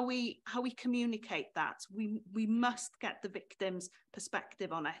about how we communicate that. We must get the victim's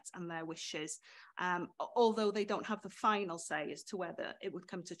perspective on it and their wishes, although they don't have the final say as to whether it would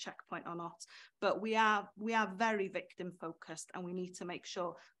come to checkpoint or not. But we are very victim focused, and we need to make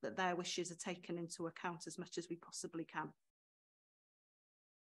sure that their wishes are taken into account as much as we possibly can.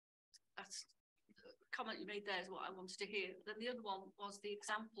 That's the comment you made there is what I wanted to hear. Then the other one was the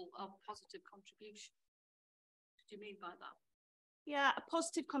example of positive contribution. What do you mean by that? Yeah, a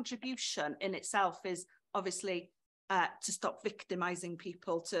positive contribution in itself is obviously to stop victimizing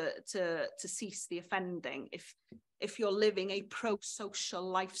people, to cease the offending. If you're living a pro-social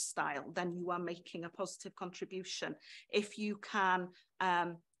lifestyle, then you are making a positive contribution. If you can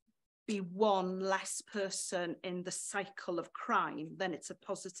be one less person in the cycle of crime, then it's a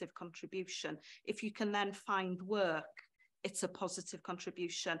positive contribution. If you can then find work, it's a positive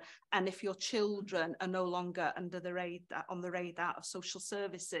contribution. And if your children are no longer under the on the radar of social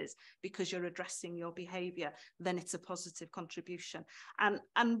services because you're addressing your behaviour, then it's a positive contribution. And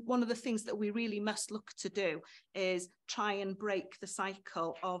one of the things that we really must look to do is try and break the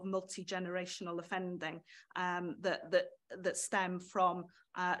cycle of multi-generational offending that stem from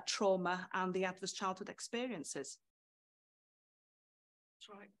trauma and the adverse childhood experiences.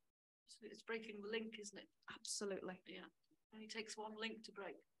 That's right. So it's breaking the link, isn't it? Absolutely. Yeah. Only takes one link to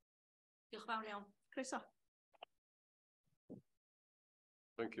break. Diolch fawr iawn. Croeso.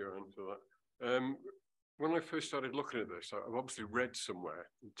 Thank you, Anne, for that. When I first started looking at this, I've obviously read somewhere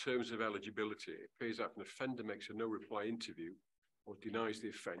in terms of eligibility, it appears that if an offender makes a no-reply interview or denies the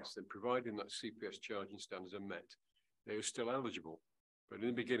offence, then providing that CPS charging standards are met, they are still eligible. But in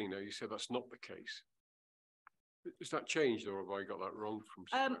the beginning, now you said that's not the case. Has that changed, or have I got that wrong from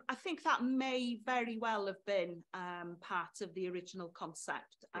somewhere? I think that may very well have been part of the original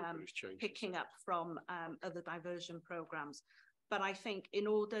concept, picking up from other diversion programmes. But I think in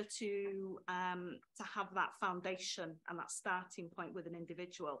order to have that foundation and that starting point with an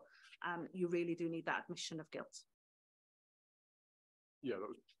individual, you really do need that admission of guilt. Yeah, that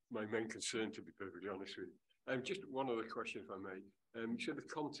was my main concern, to be perfectly honest with you. Just one other question, if I may. You said the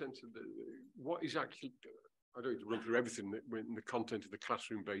content of what is actually, I don't need to run through everything in the content of the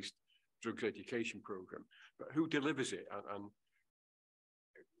classroom-based drugs education programme, but who delivers it and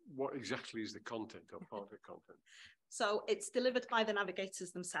what exactly is the content or part of the content? So it's delivered by the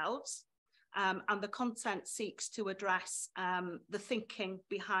navigators themselves, and the content seeks to address the thinking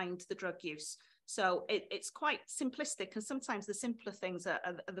behind the drug use. So it's quite simplistic, and sometimes the simpler things are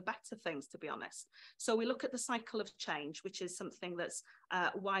the better things, to be honest. So we look at the cycle of change, which is something that's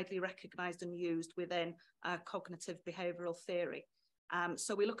widely recognised and used within cognitive behavioural theory.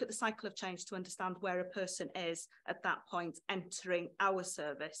 So we look at the cycle of change to understand where a person is at that point entering our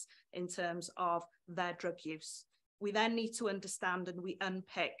service in terms of their drug use. We then need to understand and we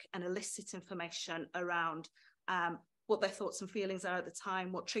unpick and elicit information around what their thoughts and feelings are at the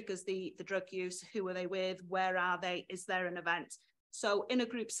time, what triggers the drug use, who are they with, where are they, is there an event? So in a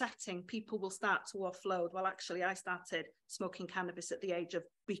group setting, people will start to offload, well, actually, I started smoking cannabis at the age of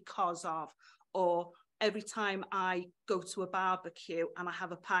because of, or every time I go to a barbecue and I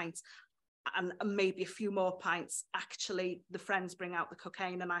have a pint and maybe a few more pints, actually the friends bring out the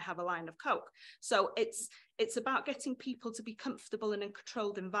cocaine and I have a line of coke. So it's about getting people to be comfortable in a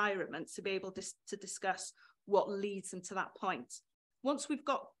controlled environment to be able to discuss what leads them to that point. Once we've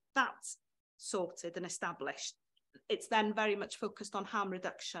got that sorted and established, it's then very much focused on harm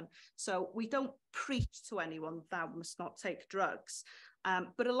reduction. So we don't preach to anyone thou must not take drugs,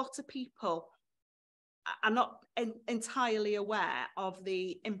 but a lot of people are not entirely aware of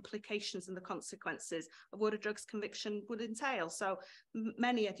the implications and the consequences of what a drugs conviction would entail. So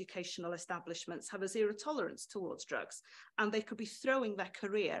many educational establishments have a zero tolerance towards drugs, and they could be throwing their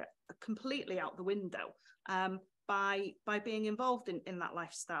career completely out the window by being involved in that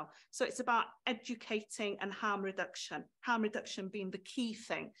lifestyle. So it's about educating and harm reduction being the key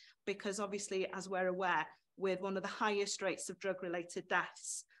thing, because obviously, as we're aware, with one of the highest rates of drug-related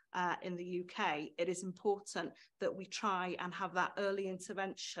deaths in the UK, it is important that we try and have that early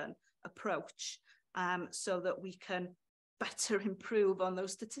intervention approach so that we can better improve on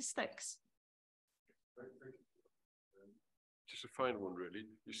those statistics. Just a final one, really.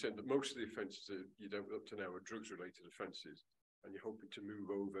 You said that most of the offences that you dealt with up to now are drugs-related offences, and you're hoping to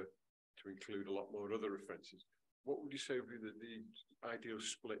move over to include a lot more other offences. What would you say would be the ideal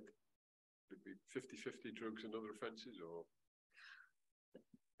split? Would it be 50-50 drugs and other offences, or?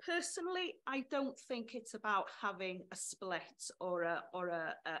 Personally, I don't think it's about having a split or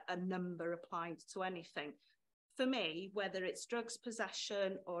a number applied to anything. For me, whether it's drugs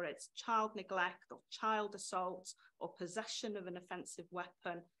possession or it's child neglect or child assault or possession of an offensive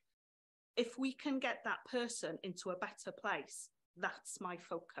weapon, if we can get that person into a better place, that's my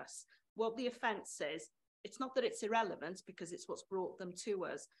focus. What the offence is, it's not that it's irrelevant because it's what's brought them to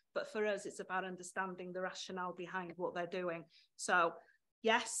us, but for us, it's about understanding the rationale behind what they're doing. So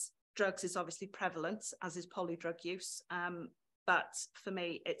yes, drugs is obviously prevalent, as is polydrug use. But for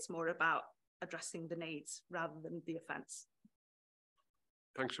me, it's more about addressing the needs rather than the offence.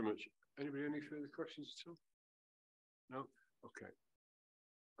 Thanks so much. Anybody, any further questions at all? No? Okay.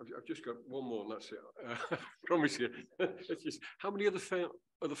 I've just got one more and that's it. I promise you. It's just, how many other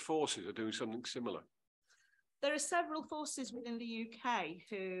forces are doing something similar? There are several forces within the UK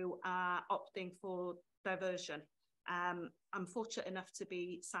who are opting for diversion. I'm fortunate enough to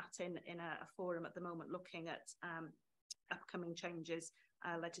be sat in a forum at the moment looking at upcoming changes,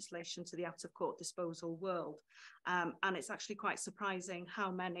 legislation to the out-of-court disposal world. And it's actually quite surprising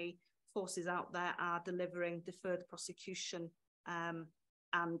how many forces out there are delivering deferred prosecution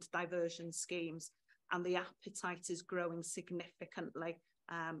and diversion schemes. And the appetite is growing significantly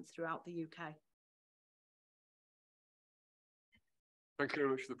throughout the UK. Thank you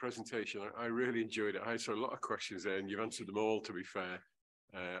very much for the presentation. I really enjoyed it. I had a lot of questions there and you've answered them all, to be fair.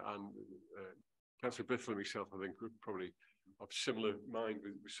 And Councillor Bithell and myself, I think, would probably of similar mind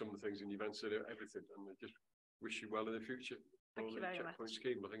with some of the things, and you've answered everything. And I just wish you well in the future. Thank you very much. Checkpoint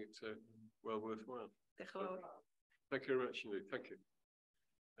scheme, I think it's well worthwhile. Thank you very much indeed. Thank you.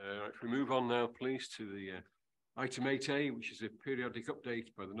 Right, we move on now, please, to the item 8A, which is a periodic update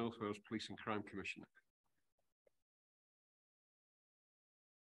by the North Wales Police and Crime Commissioner.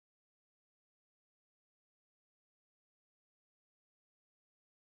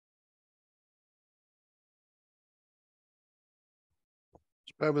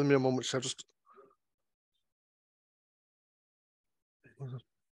 Bear with me a moment, so just.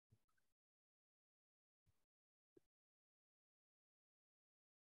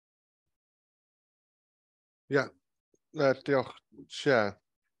 Yeah, diolch, Chair.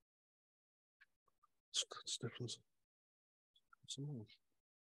 That's the difference.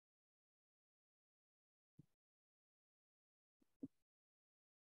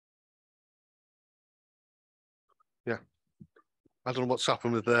 Yeah. I don't know what's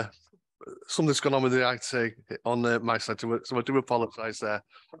happened with something's gone on with the IT on my side, so I do apologise there,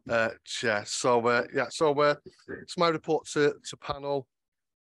 Chair. So yeah, so it's my report to panel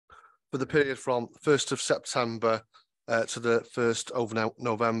for the period from 1st of September to the 1st of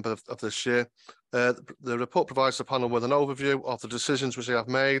November of this year. The report provides the panel with an overview of the decisions which they have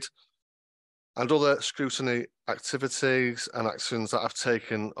made and other scrutiny activities and actions that I've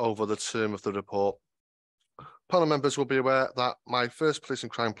taken over the term of the report. Panel members will be aware that my first police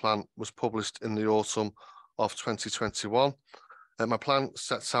and crime plan was published in the autumn of 2021. My plan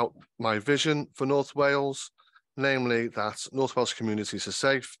sets out my vision for North Wales, namely that North Wales communities are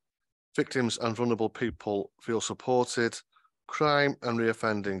safe, victims and vulnerable people feel supported, crime and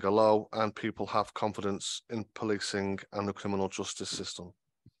reoffending are low, and people have confidence in policing and the criminal justice system.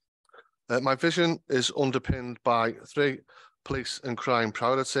 My vision is underpinned by 3 police and crime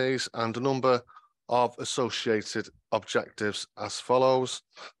priorities and a number of associated objectives as follows.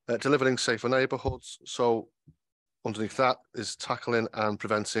 Delivering safer neighbourhoods, so underneath that is tackling and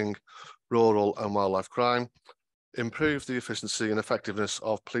preventing rural and wildlife crime, improve the efficiency and effectiveness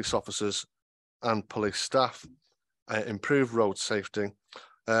of police officers and police staff, improve road safety,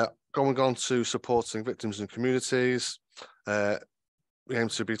 going on to supporting victims and communities. We aim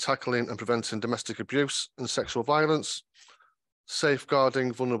to be tackling and preventing domestic abuse and sexual violence,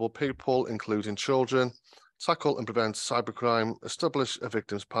 safeguarding vulnerable people, including children, tackle and prevent cybercrime, establish a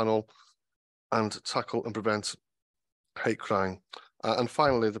victims panel, and tackle and prevent hate crime. And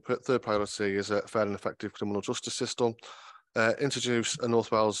finally, the third priority is a fair and effective criminal justice system. Introduce a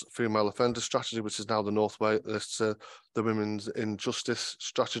North Wales female offender strategy, which is now the North Wales, the Women's in Justice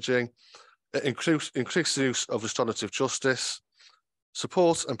strategy. Increase the use of restorative justice,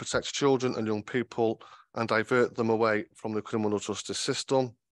 support and protect children and young people, and divert them away from the criminal justice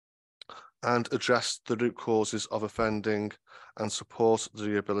system, and address the root causes of offending and support the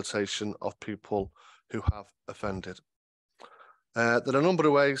rehabilitation of people who have offended. There are a number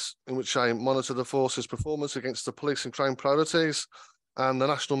of ways in which I monitor the force's performance against the police and crime priorities and the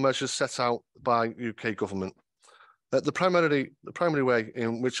national measures set out by UK government. The primary way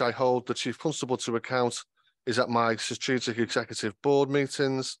in which I hold the Chief Constable to account is at my Strategic Executive Board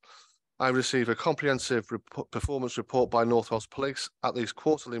meetings. I receive a comprehensive performance report by North Wales Police at these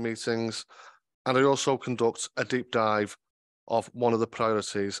quarterly meetings, and I also conduct a deep dive of one of the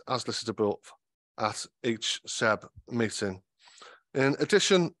priorities as listed above at each SEB meeting. In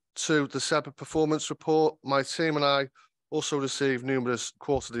addition to the SEB performance report, my team and I also receive numerous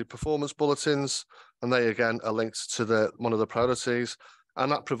quarterly performance bulletins, and they again are linked to one of the priorities,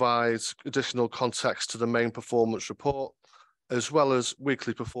 and that provides additional context to the main performance report, as well as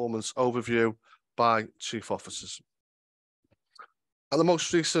weekly performance overview by chief officers. At the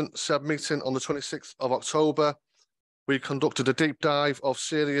most recent SEB meeting on the 26th of October, we conducted a deep dive of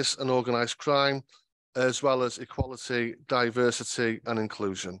serious and organised crime, as well as equality, diversity and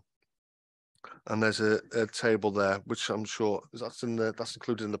inclusion. And there's a table there, which I'm sure that's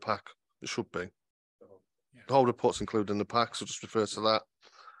included in the pack. It should be. The whole report's included in the pack, so just refer to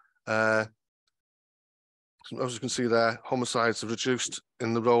that. As you can see there, homicides have reduced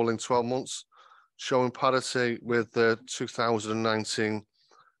in the rolling 12 months, showing parity with the 2019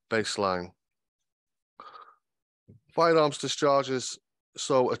 baseline. Firearms discharges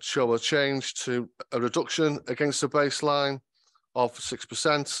show a change to a reduction against the baseline of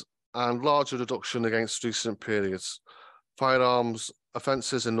 6% and larger reduction against recent periods. Firearms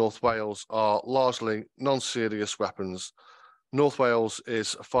offences in North Wales are largely non-serious weapons. North Wales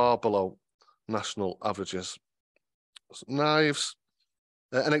is far below national averages. Knives,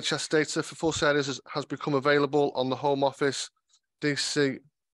 NHS data for force areas has become available on the Home Office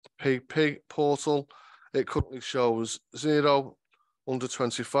DCPP portal. It currently shows 0 under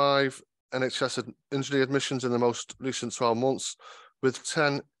 25 NHS injury admissions in the most recent 12 months, with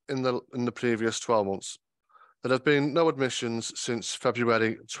 10 in the previous 12 months. There have been no admissions since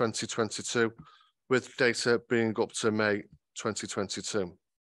February 2022, with data being up to May 2022.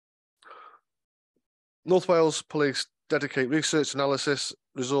 North Wales Police dedicate research analysis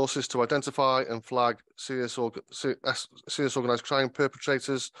resources to identify and flag serious organised crime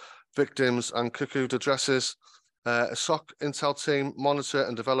perpetrators, victims and cuckooed addresses. A SOC intel team monitor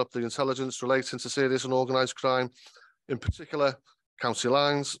and develop the intelligence relating to serious and organised crime, in particular county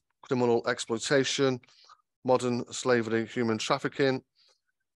lines, criminal exploitation, modern slavery, human trafficking.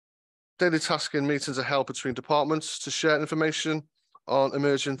 Daily tasking meetings are held between departments to share information on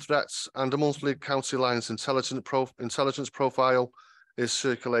emerging threats, and a monthly county lines intelligence profile is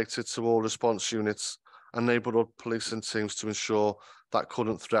circulated to all response units and neighbourhood policing teams to ensure that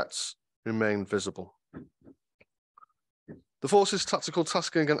current threats remain visible. The force's tactical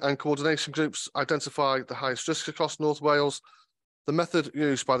tasking and coordination groups identify the highest risk across North Wales. The method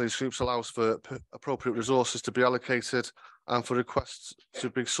used by these groups allows for appropriate resources to be allocated and for requests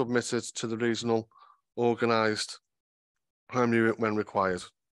to be submitted to the regional organised crime unit when required.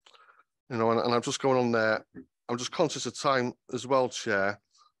 You know, and I'm just going on there. I'm just conscious of time as well, Chair.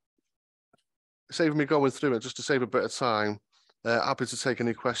 Saving me going through it, just to save a bit of time, happy to take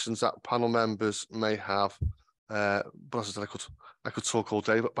any questions that panel members may have. But as I said, I could talk all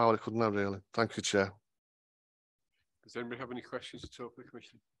day about it, couldn't I, really? Thank you, Chair. Does anybody have any questions at all for the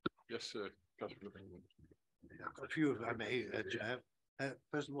Commissioner? Yes, sir. Councillor. I've got a few, if I may, Chair.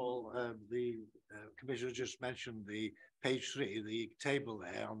 First of all, the Commissioner just mentioned the page 3, the table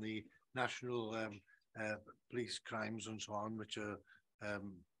there on the national police crimes and so on, which are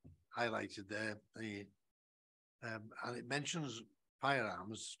highlighted there. And it mentions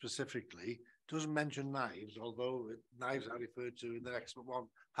firearms specifically, doesn't mention knives, although knives are referred to in the next one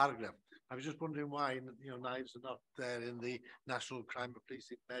paragraph. I was just wondering why, knives are not there in the National Crime and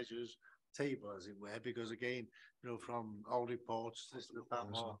Policing Measures table, as it were, because again, from all reports, this is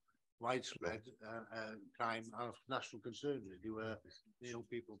about more widespread crime of national concern, really, where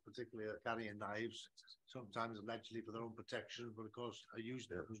people particularly are carrying knives, sometimes allegedly for their own protection, but of course are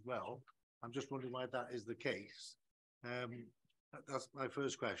using them as well. I'm just wondering why that is the case. That's my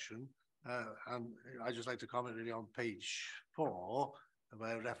first question. And I'd just like to comment really on page 4,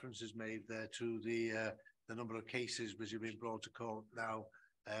 where reference is made there to the number of cases which have been brought to court now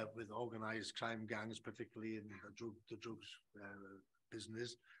with organised crime gangs, particularly in the drugs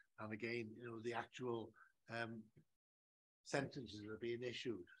business. And again, the actual sentences that are being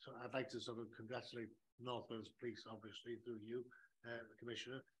issued. So I'd like to sort of congratulate North Wales Police, obviously, through you,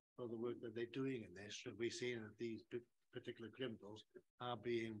 Commissioner, for the work that they're doing in this. We're seeing that these particular criminals are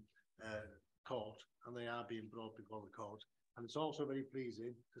being caught, and they are being brought before the court. And it's also very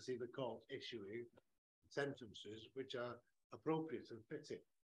pleasing to see the court issuing sentences which are appropriate and fitting.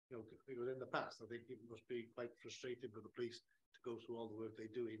 Because in the past, I think it must be quite frustrating for the police to go through all the work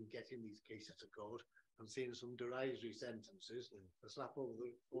they do in getting these cases to court and seeing some derisory sentences, a slap over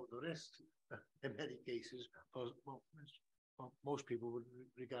the wrist in many cases, because most people would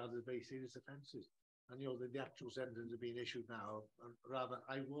regard as very serious offences. And the actual sentences being issued now are rather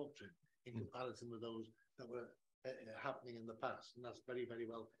eye-watering in comparison with those that were happening in the past, and that's very, very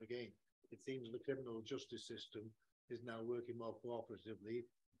welcome again. It seems the criminal justice system is now working more cooperatively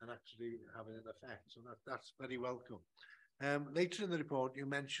and actually having an effect, so that's very welcome. Later in the report, you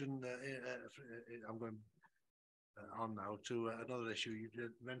mentioned, I'm going on now to another issue you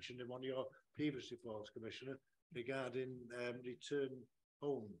mentioned in one of your previous reports, Commissioner, regarding return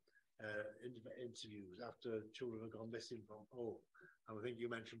home interviews after children have gone missing from home. And I think you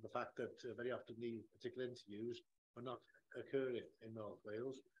mentioned the fact that very often these particular interviews are not occurring in North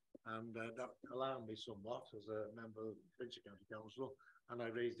Wales, and that alarmed me somewhat as a member of Flintshire County Council, and I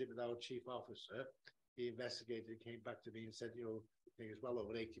raised it with our chief officer. He investigated, came back to me and said, I think it's well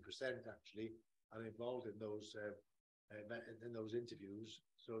over 80% actually are involved in those interviews.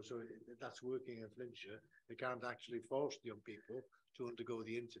 So that's working in Flintshire. They can't actually force the young people to undergo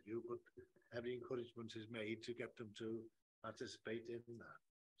the interview, but every encouragement is made to get them to participate in that.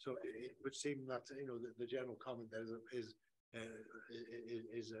 So it would seem that the general comment there is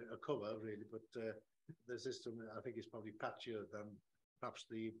a cover really, but the system I think is probably patchier than perhaps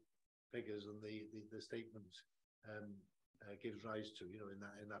the figures and the statement gives rise to, in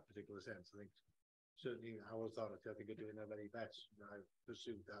that particular sense. I think certainly our authority, I think, are doing their very best. I've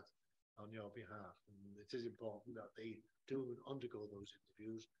pursued that on your behalf, and it is important that they do undergo those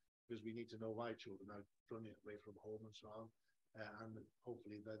interviews, because we need to know why children are running away from home and so on, and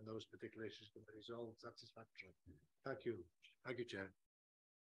hopefully then those particular issues can be resolved satisfactorily. Thank you. Thank you, Chair.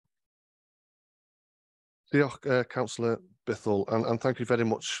 Diolch, Councillor Bithell, and thank you very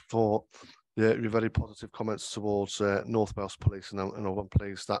much for your very positive comments towards North Wales Police, and I'm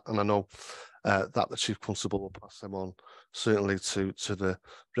pleased that, and I know that the Chief Constable will pass them on certainly to the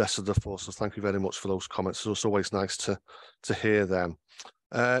rest of the force. So thank you very much for those comments. It's always nice to hear them.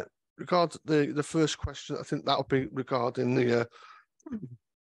 Regarding the first question, I think that would be regarding the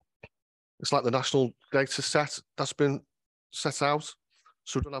it's like the national data set that's been set out,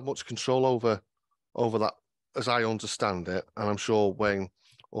 so we don't have much control over that, as I understand it, and I'm sure Wayne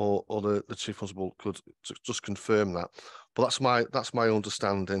or the Chief Constable could just confirm that. But that's my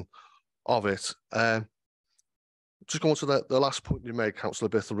understanding of it. Just going to the last point you made, Councillor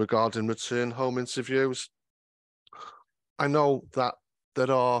Bithell, regarding return home interviews. I know that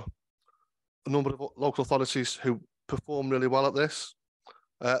there are a number of local authorities who perform really well at this.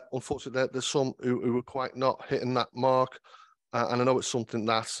 Unfortunately, there's some who are quite not hitting that mark, and I know it's something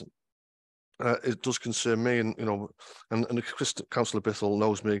that it does concern me, and Councillor Bithell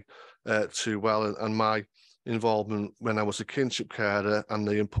knows me too well, and my involvement when I was a kinship carer and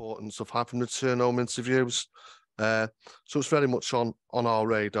the importance of having return home interviews. So it's very much on our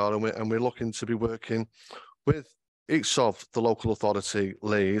radar, and we're looking to be working with each of the local authority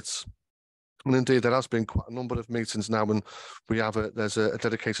leads And indeed, there has been quite a number of meetings now, and we have there's a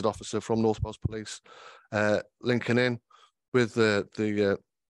dedicated officer from North Wales Police linking in with the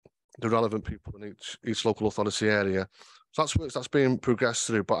relevant people in each local authority area. So that's work that's being progressed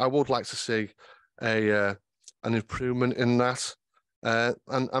through. But I would like to see an improvement in that,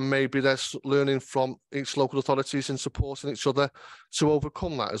 and maybe there's learning from each local authorities in supporting each other to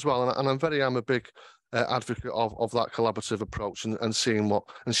overcome that as well. And I'm a big advocate of that collaborative approach and seeing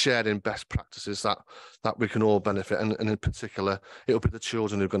and sharing best practices that we can all benefit, and in particular it'll be the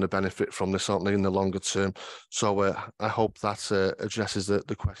children who are going to benefit from this, aren't they, in the longer term. So I hope that addresses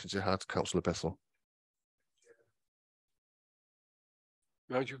the questions you had, Councillor Bithell.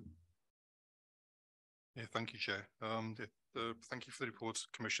 Nigel. Yeah, thank you, Chair. Thank you for the report,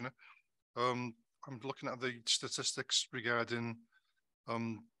 Commissioner. I'm looking at the statistics regarding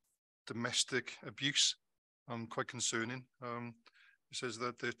domestic abuse, quite concerning. It says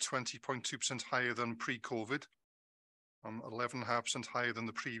that they're 20.2% higher than pre-COVID, 11.5% higher than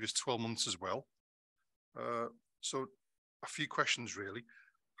the previous 12 months as well. So a few questions really.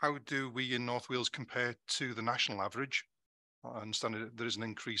 How do we in North Wales compare to the national average? I understand that there is an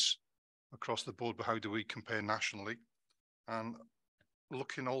increase across the board, but how do we compare nationally? And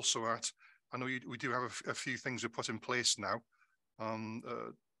looking also at, I know we do have a few things we put in place now,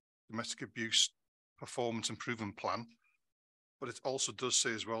 domestic abuse performance improvement plan, but it also does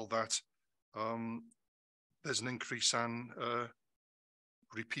say as well that there's an increase in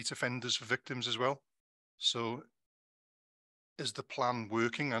repeat offenders for victims as well. So is the plan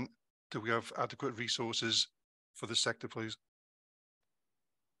working, and do we have adequate resources for this sector, please?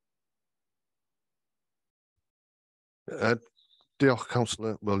 Diolch,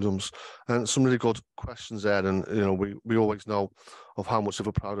 Councillor Williams, and some really good questions there. And we always know of how much of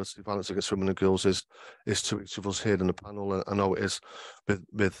a priority violence against women and girls is to each of us here in the panel. And I know it is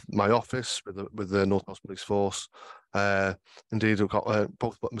with my office, with the North Wales Police Force. Indeed, we've got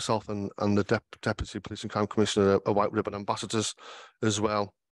both myself and the Deputy Police and Crime Commissioner are White Ribbon ambassadors as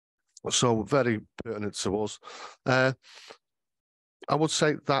well. So very pertinent to us. I would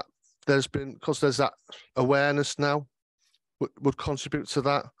say that because there's that awareness now, would contribute to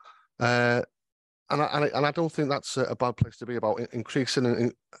that, and I don't think that's a bad place to be about increasing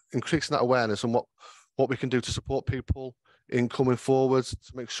that awareness and what we can do to support people in coming forward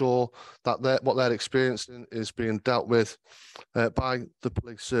to make sure that what they're experiencing is being dealt with by the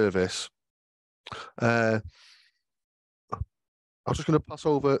police service. I was just going to pass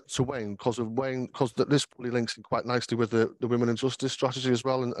over to Wayne because this probably links in quite nicely with the Women in Justice strategy as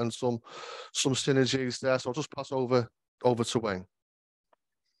well, and some synergies there. So I'll just pass over to Wayne.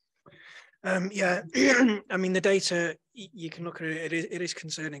 Yeah, I mean, the data, you can look at it, it is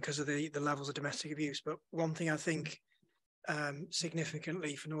concerning because of the levels of domestic abuse. But one thing I think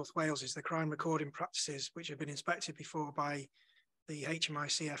significantly for North Wales is the crime recording practices, which have been inspected before by the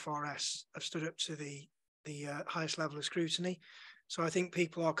HMIC FRS, have stood up to the highest level of scrutiny. So I think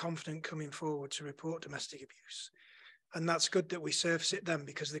people are confident coming forward to report domestic abuse. And that's good that we surface it then,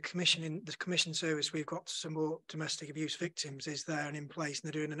 because the commission service we've got to support domestic abuse victims is there and in place, and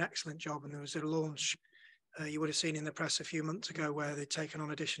they're doing an excellent job. And there was a launch you would have seen in the press a few months ago where they'd taken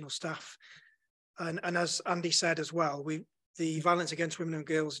on additional staff. And as Andy said as well, the violence against women and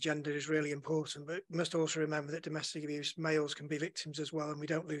girls agenda is really important, but we must also remember that domestic abuse males can be victims as well, and we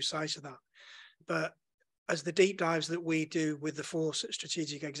don't lose sight of that. But as the deep dives that we do with the Force at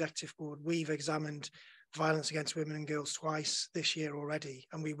Strategic Executive Board, we've examined violence against women and girls twice this year already,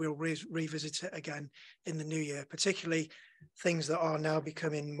 and we will revisit it again in the new year, particularly things that are now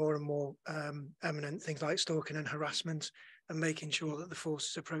becoming more and more eminent, things like stalking and harassment, and making sure that the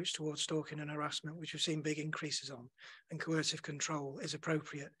Force's approach towards stalking and harassment, which we've seen big increases on, and coercive control is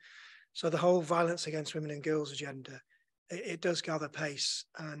appropriate. So the whole violence against women and girls agenda, it does gather pace,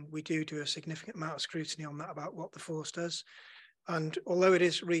 and we do a significant amount of scrutiny on that about what the Force does. And although it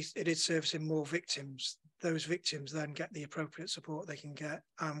is servicing more victims, those victims then get the appropriate support they can get,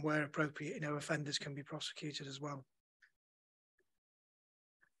 and where appropriate, offenders can be prosecuted as well.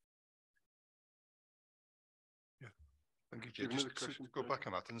 Yeah, thank you, Jay. Just to go back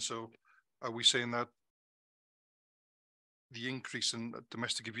on that, and so are we saying that the increase in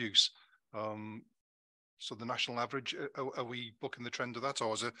domestic abuse, so the national average, are we booking the trend of that,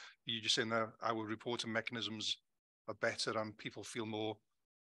 or are you just saying that our reporting mechanisms are better and people feel more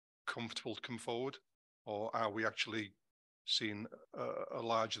comfortable to come forward, or are we actually seeing a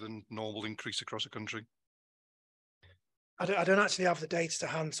larger than normal increase across the country? I don't actually have the data to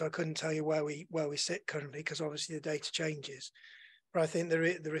hand, so I couldn't tell you where we sit currently, because obviously the data changes. But I think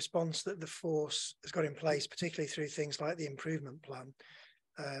the response that the Force has got in place, particularly through things like the improvement plan,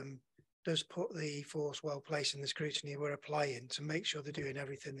 does put the force well placed in the scrutiny we're applying to make sure they're doing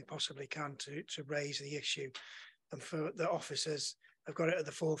everything they possibly can to raise the issue, and for the officers have got it at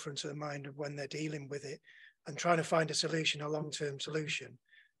the forefront of the mind of when they're dealing with it and trying to find a solution, a long-term solution,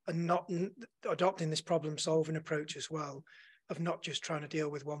 and not adopting this problem-solving approach as well, of not just trying to deal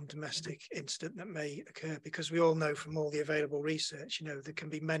with one domestic incident that may occur, because we all know from all the available research, there can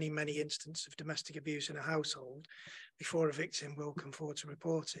be many, many instances of domestic abuse in a household before a victim will come forward to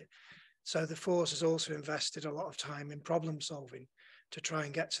report it. So the force has also invested a lot of time in problem solving to try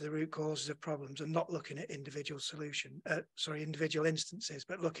and get to the root causes of problems, and not looking at individual individual instances,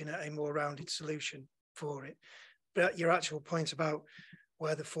 but looking at a more rounded solution for it. But your actual point about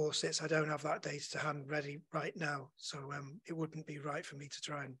where the force sits, I don't have that data to hand ready right now. So it wouldn't be right for me to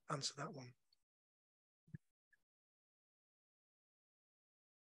try and answer that one.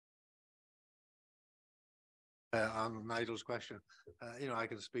 On Nigel's question, I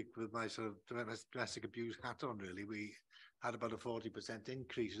can speak with my sort of domestic abuse hat on, really. We had about a 40%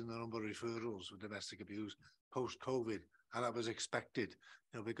 increase in the number of referrals for domestic abuse post-COVID, and that was expected,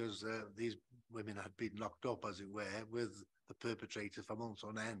 because these women had been locked up, as it were, with the perpetrator for months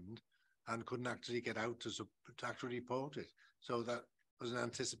on end, and couldn't actually get out to actually report it. So that was an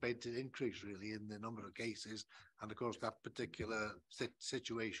anticipated increase, really, in the number of cases. And of course, that particular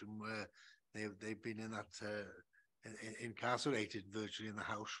situation where they've been in that incarcerated virtually in the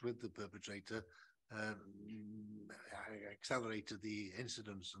house with the perpetrator, accelerated the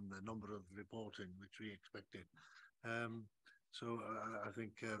incidents and the number of reporting which we expected. So I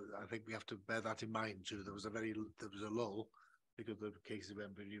think we have to bear that in mind too. There was a lull because the cases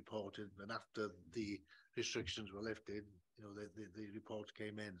weren't being reported, and after the restrictions were lifted, the reports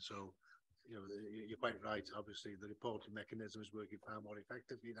came in. So you're quite right. Obviously, the reporting mechanism is working far more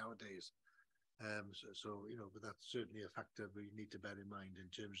effectively nowadays. But that's certainly a factor we need to bear in mind in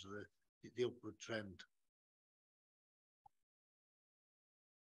terms of the upward trend.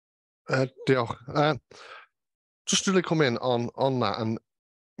 Diolch. Just really come in on that, and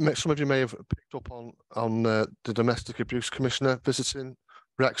some of you may have picked up on the Domestic Abuse Commissioner visiting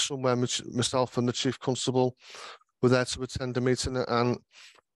Wrexham, where myself and the Chief Constable were there to attend a meeting, and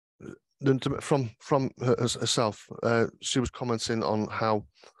from herself, she was commenting on how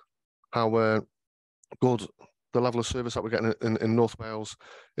good the level of service that we're getting in North Wales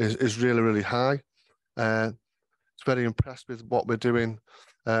is really, really high. It's very impressed with what we're doing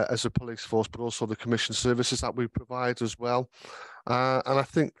as a police force, but also the commission services that we provide as well. And I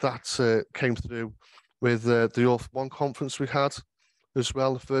think that came through with the Orth One conference we had as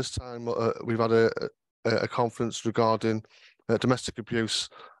well. The first time we've had a conference regarding domestic abuse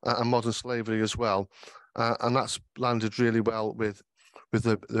and modern slavery as well. And that's landed really well with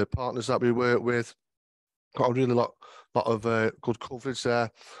the partners that we work with. Got a really lot of good coverage there,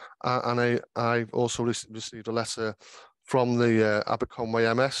 and I also received a letter from the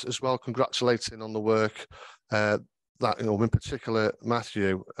Aberconwy MS as well, congratulating on the work that in particular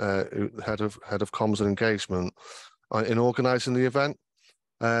Matthew, head of comms and engagement, in organising the event.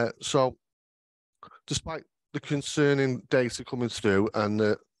 So, despite the concerning data coming through,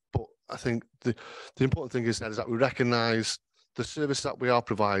 but I think the important thing is that we recognise the service that we are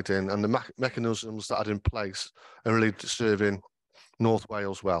providing and the mechanisms that are in place are really serving North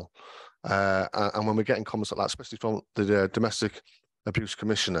Wales well. And when we're getting comments like that, especially from the Domestic Abuse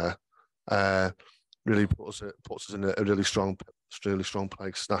Commissioner, really puts us in a really strong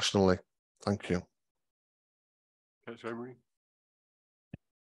place nationally. Thank you. Councillor Emery.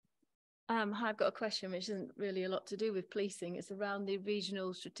 Hi, I've got a question which isn't really a lot to do with policing. It's around the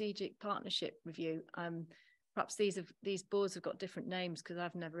Regional Strategic Partnership Review. Perhaps these boards have got different names because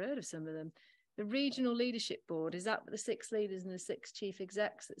I've never heard of some of them. The Regional Leadership Board, is that the 6 leaders and the 6 chief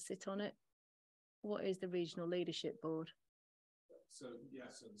execs that sit on it? What is the Regional Leadership Board? So the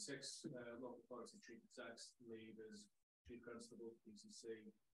 6 local authority chief execs, leaders, chief constable,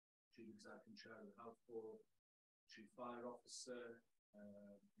 PCC, chief exec and chair of the health board, chief fire officer,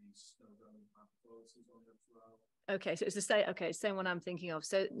 the Snowdon authorities on it as well. Okay, so it's the same. Okay, same one I'm thinking of.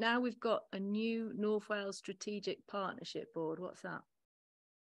 So now we've got a new North Wales Strategic Partnership Board. What's that?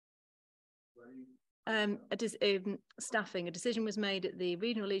 Staffing. A decision was made at the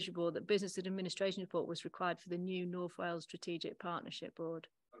Regional Leadership Board that Business and Administration report was required for the new North Wales Strategic Partnership Board.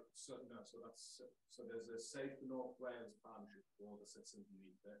 So there's a Safe North Wales Partnership Board that sits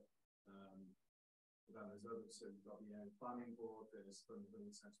underneath it. Then there's others, so you've got the Area Planning Board, there's the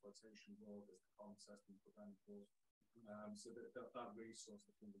Vulnerability Exploitation Board, there's the Concept and Prevent Board. So that resource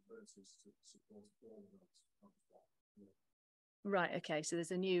that can refer to is to support all of those. Yeah. Right, okay, so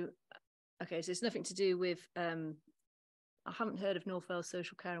there's a new, okay, so it's nothing to do with I haven't heard of North Wales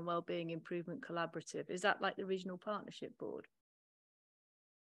Social Care and Wellbeing Improvement Collaborative. Is that like the Regional Partnership Board?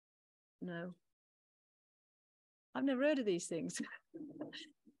 No. I've never heard of these things.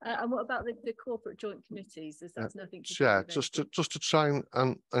 And what about the corporate joint committees? That's nothing to do Yeah, with just to try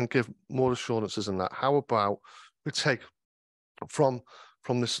and give more assurances in that. How about we take from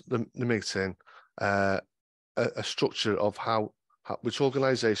the meeting a structure of how which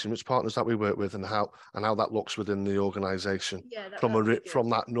organisation, which partners that we work with, and how that looks within the organisation from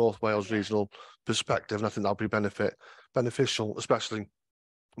that North Wales regional perspective. And I think that'll be beneficial, especially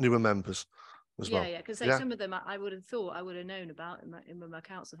newer members as well. Yeah, because some of them I would have thought I would have known about in my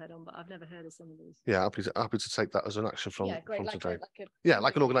council head on, but I've never heard of some of these. Yeah, happy to take that as an action from today.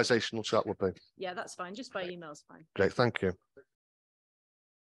 Like an organisational chat would be. Yeah, that's fine. Just by email's fine. Great, thank you.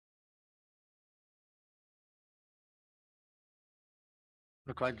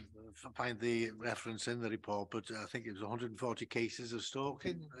 I quite find the reference in the report, but I think it was 140 cases of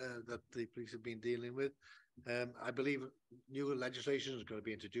stalking that the police have been dealing with. I believe new legislation is going to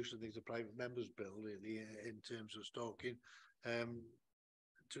be introduced. I think it's a private members bill really in terms of stalking.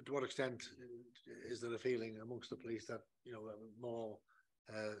 To what extent is there a feeling amongst the police that more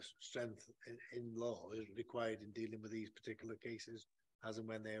strength in law is required in dealing with these particular cases as and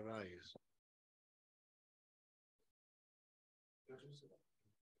when they arise?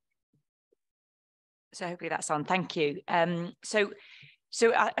 So hopefully that's on. Thank you.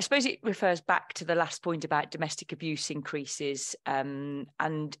 So I suppose it refers back to the last point about domestic abuse increases. And,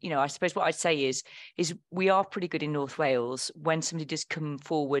 I suppose what I'd say is we are pretty good in North Wales. When somebody does come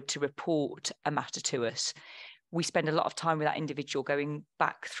forward to report a matter to us, we spend a lot of time with that individual going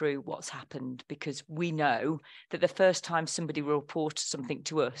back through what's happened, because we know that the first time somebody will report something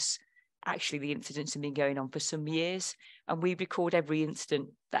to us, actually the incidents have been going on for some years, and we record every incident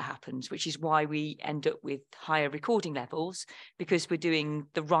that happens, which is why we end up with higher recording levels, because we're doing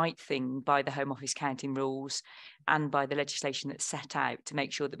the right thing by the Home Office counting rules and by the legislation that's set out to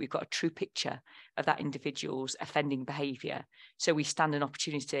make sure that we've got a true picture of that individual's offending behaviour. So we stand an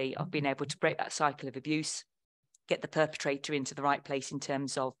opportunity of being able to break that cycle of abuse, get the perpetrator into the right place in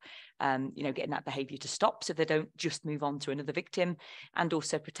terms of, getting that behaviour to stop so they don't just move on to another victim, and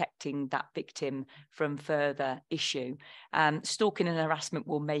also protecting that victim from further issue. Stalking and harassment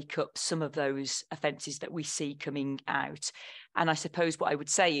will make up some of those offences that we see coming out. And I suppose what I would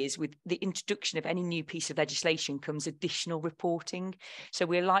say is with the introduction of any new piece of legislation comes additional reporting. So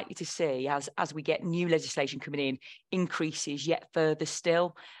we're likely to see, as we get new legislation coming in, increases yet further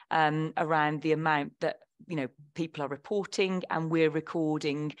still around the amount that people are reporting and we're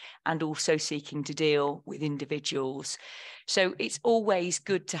recording, and also seeking to deal with individuals. So it's always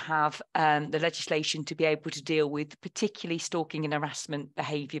good to have the legislation to be able to deal with particularly stalking and harassment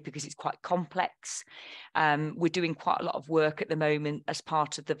behaviour, because it's quite complex. We're doing quite a lot of work at the moment as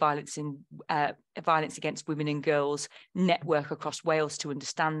part of the Violence Against Women and Girls network across Wales to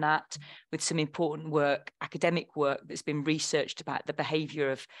understand that, with some important work, academic work that's been researched about the behaviour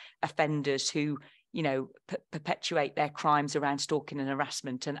of offenders who perpetuate their crimes around stalking and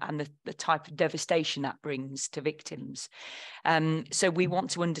harassment, and the type of devastation that brings to victims. So we want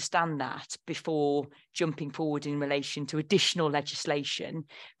to understand that before jumping forward in relation to additional legislation,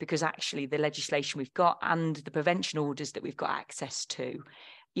 because actually the legislation we've got and the prevention orders that we've got access to,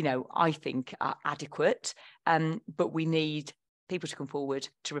 I think are adequate, but we need people to come forward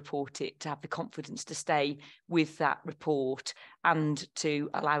to report it, to have the confidence to stay with that report, and to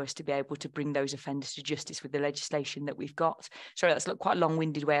allow us to be able to bring those offenders to justice with the legislation that we've got. Sorry, that's quite a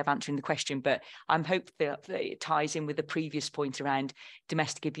long-winded way of answering the question, but I'm hopeful that it ties in with the previous point around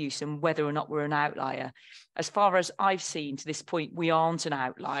domestic abuse and whether or not we're an outlier. As far as I've seen to this point, we aren't an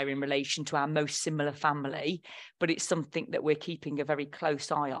outlier in relation to our most similar family, but it's something that we're keeping a very close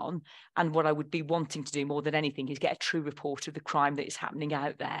eye on. And what I would be wanting to do more than anything is get a true report of the crime that is happening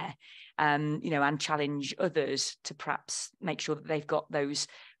out there, and challenge others to perhaps make sure that they've got those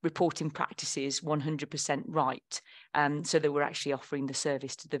reporting practices 100% right, so that we're actually offering the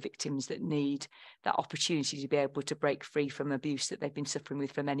service to the victims that need that opportunity to be able to break free from abuse that they've been suffering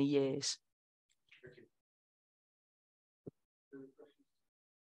with for many years.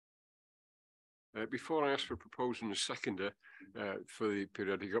 Before I ask for a proposal and a seconder for the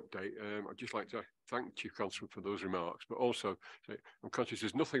periodic update, I'd just like to thank Chief Constable for those remarks, but also say I'm conscious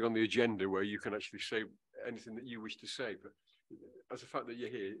there's nothing on the agenda where you can actually say anything that you wish to say. But as a fact that you're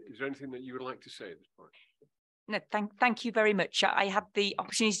here, is there anything that you would like to say at this point? No, thank you very much. I had the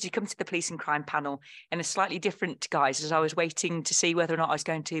opportunity to come to the police and crime panel in a slightly different guise as I was waiting to see whether or not I was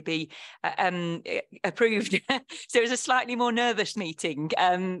going to be approved. So it was a slightly more nervous meeting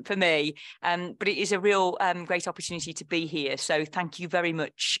for me, but it is a real great opportunity to be here. So thank you very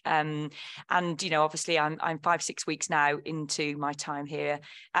much. And, you know, obviously I'm 5-6 weeks now into my time here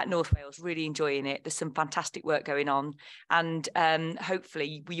at North Wales, really enjoying it. There's some fantastic work going on, and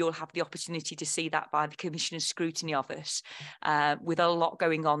hopefully we all have the opportunity to see that by the Commissioner's scrutiny of us, with a lot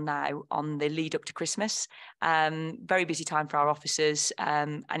going on now on the lead up to Christmas. Very busy time for our officers,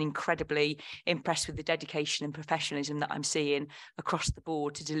 and incredibly impressed with the dedication and professionalism that I'm seeing across the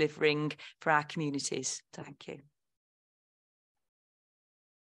board to delivering for our communities. Thank you.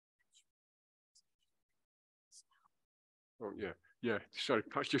 Oh, yeah. Sorry,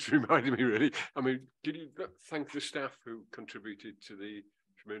 Pat's just reminded me, really. I mean, did you thank the staff who contributed to the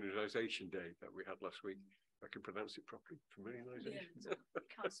familiarisation day that we had last week? I can pronounce it properly. Familiarisation. Yeah,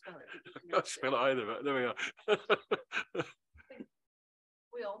 can't spell it. I can't spell it either, but there we are.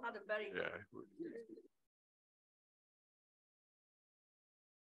 We all had a very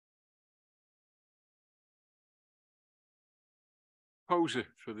Poser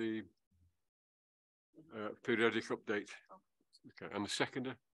for the periodic update. Okay, and the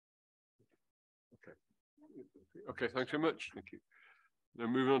seconder. Okay, thanks very much. Thank you. Now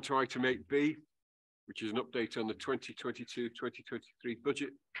moving on to item 8B, which is an update on the 2022-2023 budget,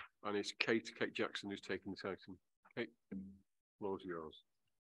 and it's Kate Jackson who's taking this item. Kate, the floor is yours.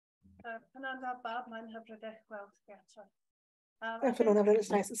 Everyone, it's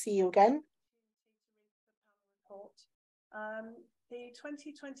nice to see you again. The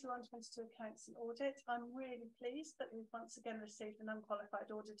 2021-22 accounts and audit, I'm really pleased that we've once again received an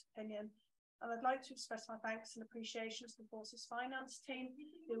unqualified audit opinion. And I'd like to express my thanks and appreciation to the Forces Finance team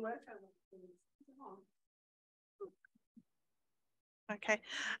who worked. Okay.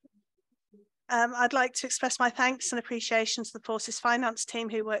 I'd like to express my thanks and appreciation to the Forces Finance team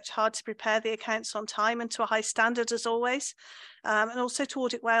who worked hard to prepare the accounts on time and to a high standard as always, and also to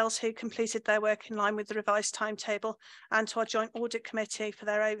Audit Wales who completed their work in line with the revised timetable, and to our Joint Audit Committee for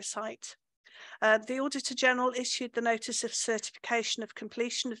their oversight. The Auditor General issued the notice of certification of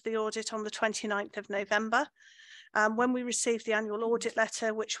completion of the audit on the 29th of November. When we receive the annual audit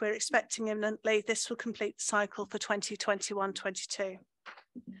letter, which we're expecting imminently, this will complete the cycle for 2021-22.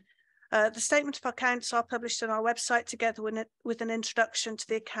 The statement of accounts are published on our website together with an introduction to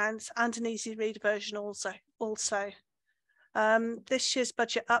the accounts and an easy read version also. This year's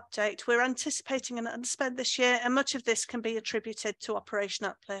budget update, we're anticipating an underspend this year, and much of this can be attributed to Operation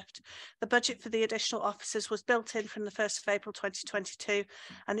Uplift. The budget for the additional officers was built in from the 1st of April 2022,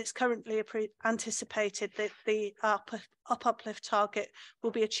 and it's currently anticipated that the uplift target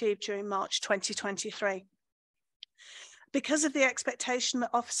will be achieved during March 2023. Because of the expectation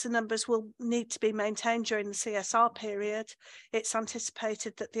that officer numbers will need to be maintained during the CSR period, it's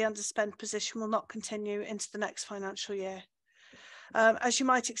anticipated that the underspend position will not continue into the next financial year. As you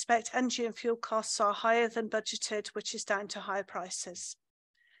might expect, energy and fuel costs are higher than budgeted, which is down to higher prices.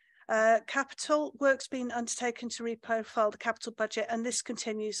 Capital work's been undertaken to reprofile the capital budget, and this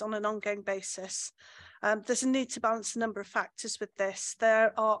continues on an ongoing basis. There's a need to balance a number of factors with this.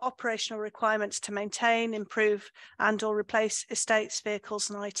 There are operational requirements to maintain, improve and or replace estates, vehicles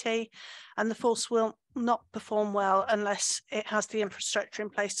and IT, and the force will not perform well unless it has the infrastructure in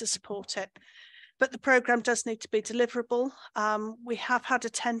place to support it. But the programme does need to be deliverable. We have had a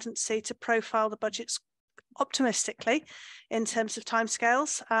tendency to profile the budgets optimistically in terms of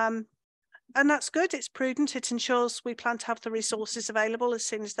timescales. And that's good, it's prudent, it ensures we plan to have the resources available as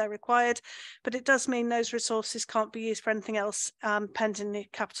soon as they're required, but it does mean those resources can't be used for anything else pending the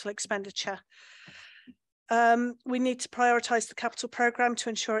capital expenditure. We need to prioritise the capital programme to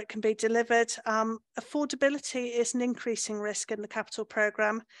ensure it can be delivered. Affordability is an increasing risk in the capital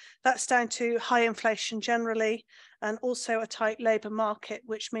programme. That's down to high inflation generally, and also a tight labour market,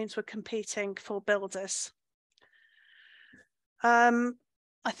 which means we're competing for builders.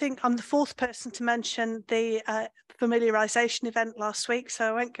 I think I'm the fourth person to mention the familiarisation event last week, so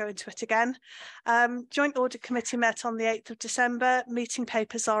I won't go into it again. Joint Audit Committee met on the 8th of December. Meeting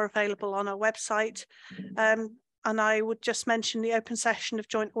papers are available on our website. And I would just mention the open session of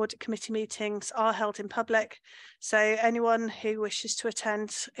Joint Audit Committee meetings are held in public. So anyone who wishes to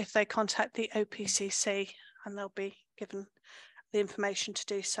attend, if they contact the OPCC, and they'll be given the information to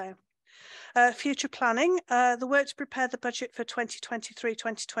do so. Future planning, the work to prepare the budget for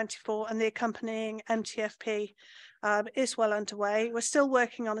 2023-2024 and the accompanying MTFP is well underway. We're still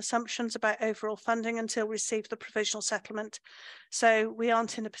working on assumptions about overall funding until we receive the provisional settlement. So we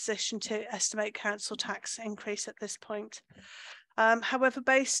aren't in a position to estimate council tax increase at this point. However,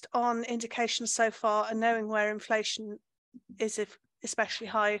 based on indications so far and knowing where inflation is especially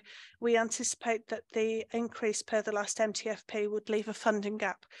high, we anticipate that the increase per the last MTFP would leave a funding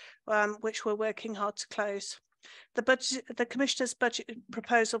gap, which we're working hard to close. The Commissioner's budget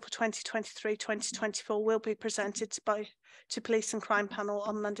proposal for 2023-2024 will be presented to Police and Crime Panel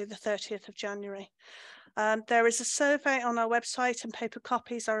on Monday the 30th of January. There is a survey on our website and paper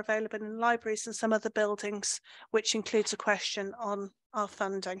copies are available in libraries and some other buildings, which includes a question on our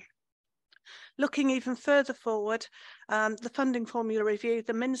funding. Looking even further forward, the funding formula review,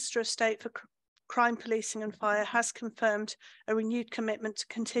 the Minister of State for Crime, Policing and Fire has confirmed a renewed commitment to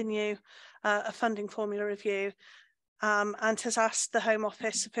continue a funding formula review and has asked the Home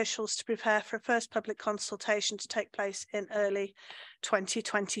Office officials to prepare for a first public consultation to take place in early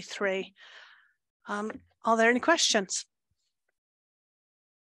 2023. Are there any questions?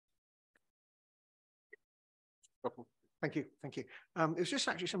 Thank you. Thank you. It was just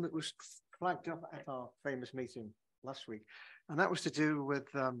actually something that was flagged up at our famous meeting last week, and that was to do with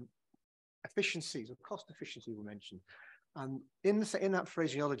efficiencies or cost efficiency were mentioned. And in that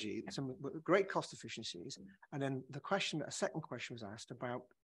phraseology, some great cost efficiencies. And then a second question was asked about,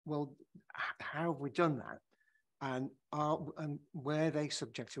 well, how have we done that? And were they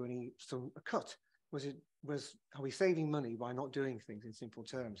subject to any a cut? Are we saving money by not doing things in simple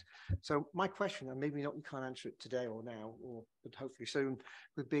terms? So my question, and maybe not, you can't answer it today or now, but hopefully soon,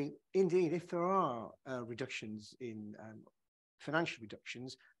 would be, indeed, if there are reductions in financial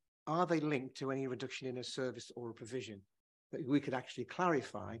reductions, are they linked to any reduction in a service or a provision that we could actually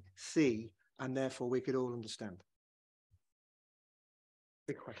clarify, see, and therefore we could all understand?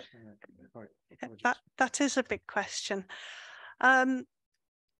 Big question. That is a big question.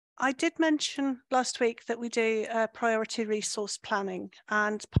 I did mention last week that we do priority resource planning,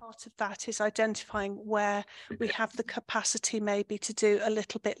 and part of that is identifying where we have the capacity maybe to do a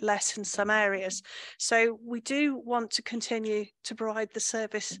little bit less in some areas. So we do want to continue to provide the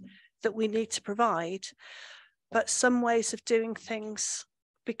service that we need to provide, but some ways of doing things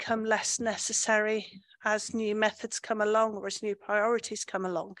become less necessary as new methods come along or as new priorities come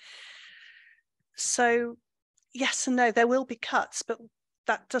along. So yes and no, there will be cuts, but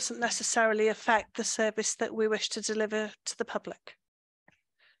that doesn't necessarily affect the service that we wish to deliver to the public.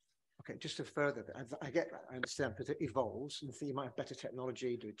 Okay, just to further, I understand because it evolves and you might have better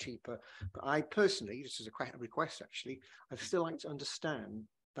technology, do it cheaper. But I personally, just as a request actually, I'd still like to understand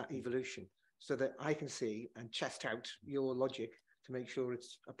that evolution so that I can see and test out your logic to make sure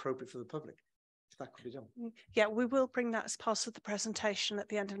it's appropriate for the public. If that could be done. Yeah, we will bring that as part of the presentation at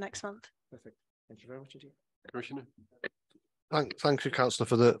the end of next month. Perfect. Thank you very much indeed. Commissioner. Thank you, Councillor,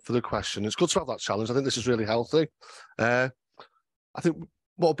 for the question. It's good to have that challenge. I think this is really healthy. I think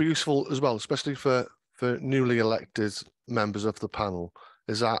what would be useful as well, especially for newly elected members of the panel,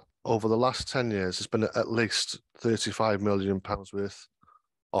 is that over the last 10 years, there's been at least £35 million worth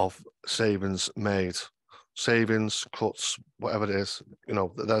of savings made. Savings, cuts, whatever it is,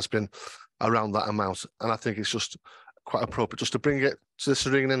 there's been around that amount. And I think it's just quite appropriate just to bring it to this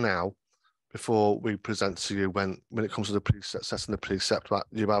arena now, before we present to you when it comes to the precept, setting the precept, that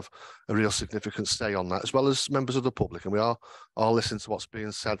you have a real significant say on that, as well as members of the public. And we are listening to what's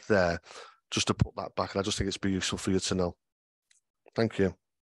being said there, just to put that back. And I just think it's be useful for you to know. Thank you.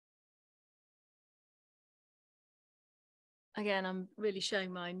 Again, I'm really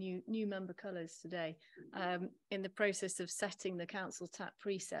showing my new member colours today in the process of setting the council TAP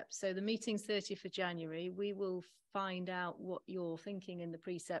precept. So the meeting's 30th of January. We will find out what you're thinking in the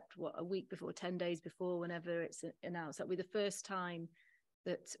precept, a week before, 10 days before, whenever it's announced. That'll be the first time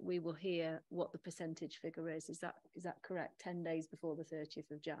that we will hear what the percentage figure is. Is that correct? 10 days before the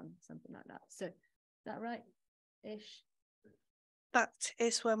 30th of Jan, something like that. So is that right, Ish? That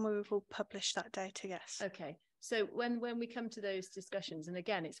is when we will publish that data, yes. Okay. So when we come to those discussions, and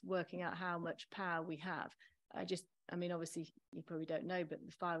again, it's working out how much power we have. I mean, obviously, you probably don't know, but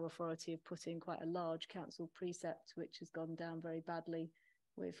the Fire Authority have put in quite a large council precept, which has gone down very badly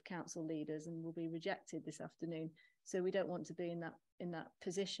with council leaders and will be rejected this afternoon. So we don't want to be in that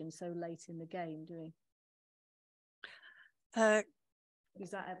position so late in the game, do we?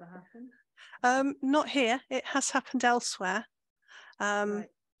 Does that ever happen? Not here. It has happened elsewhere, Right.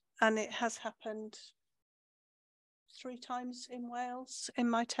 and it has happened 3 times in Wales in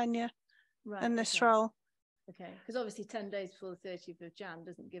my tenure in this role. Okay, because obviously 10 days before the 30th of Jan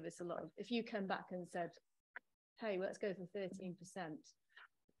doesn't give us a lot of, if you came back and said, hey, let's go for 13%,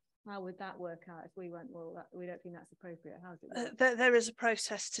 how would that work out if we went, well, we don't think that's appropriate? How's it work? There is a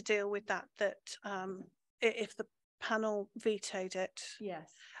process to deal with that, if the panel vetoed it,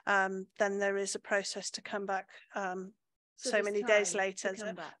 yes, then there is a process to come back so there's many days time later. to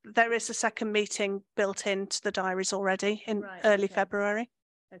come back. There is a second meeting built into the diaries already in Right, early okay. February.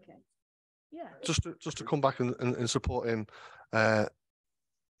 Okay. Yeah. Just to come back and supporting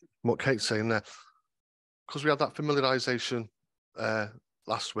what Kate's saying there, because we had that familiarisation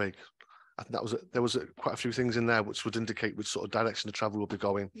last week. I think there was quite a few things in there which would indicate which sort of direction the travel will be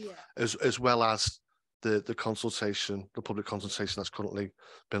going, yeah, as well as the consultation, the public consultation that's currently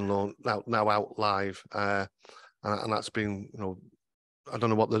been launched now out live, and that's been, you know, I don't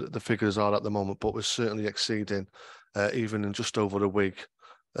know what the figures are at the moment, but we're certainly exceeding even in just over a week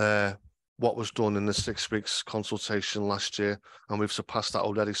what was done in the 6 weeks consultation last year, and we've surpassed that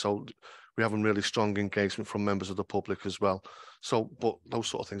already. So we're having really strong engagement from members of the public as well. So, but those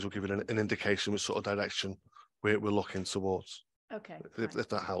sort of things will give you an indication which sort of direction we're looking towards. okay. If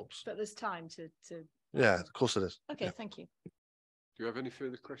that helps. But there's time to. Yeah, of course it is. Okay, Yeah. thank you. Do you have any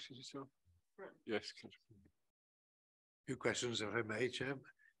further questions yourself? Yes. Few questions, if I may, Chair.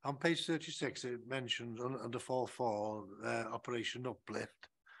 On page 36, it mentions under 4.4 Operation Uplift,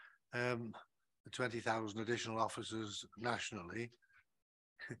 the 20,000 additional officers nationally.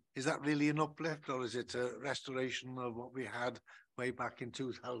 Is that really an uplift, or is it a restoration of what we had way back in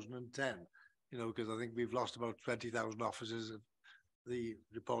 2010? You know, because I think we've lost about 20,000 officers. The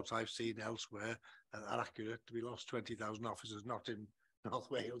reports I've seen elsewhere are accurate. We lost 20,000 officers, not in North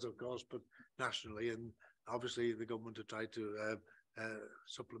Wales, of course, but nationally. And obviously the government have tried to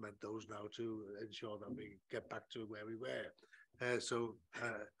supplement those now to ensure that we get back to where we were. So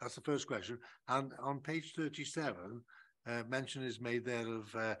that's the first question. And on page 37, mention is made there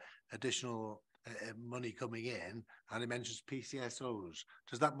of additional money coming in, and it mentions PCSOs.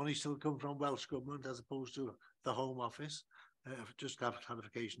 Does that money still come from Welsh Government as opposed to the Home Office? Just have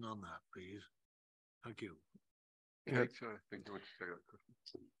clarification on that, please. Thank you. Yeah, I think you want to say that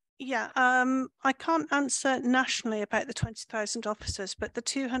question. Yeah, I can't answer nationally about the 20,000 officers, but the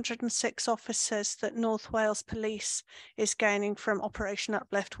 206 officers that North Wales Police is gaining from Operation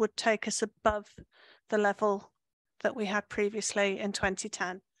Uplift would take us above the level that we had previously in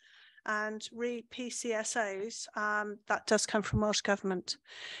 2010. And PCSOs, that does come from Welsh Government.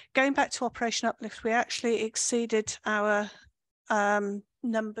 Going back to Operation Uplift, we actually exceeded our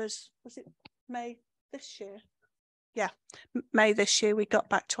numbers. Was it May this year? Yeah, May this year we got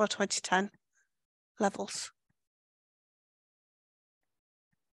back to our 2010 levels.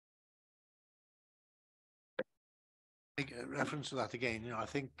 Reference to that again, you know, I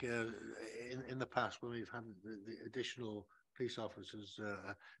think in the past when we've had the additional police officers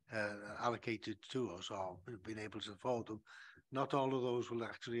allocated to us, or we've been able to afford them, not all of those will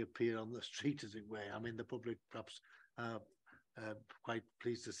actually appear on the street, as it were. I mean, the public perhaps quite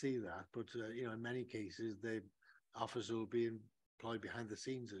pleased to see that, but you know, in many cases, the officers will be employed behind the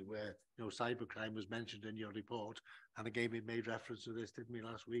scenes, as it were. You know, cybercrime was mentioned in your report, and again, we made reference to this, didn't we,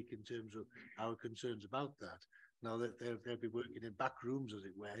 last week, in terms of our concerns about that. Now that they'll be working in back rooms, as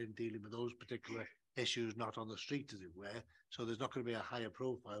it were, in dealing with those particular issues, not on the street, as it were. So there's not going to be a higher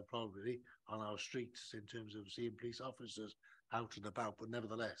profile probably on our streets in terms of seeing police officers out and about, but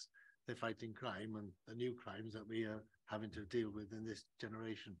nevertheless, they're fighting crime and the new crimes that we are having to deal with in this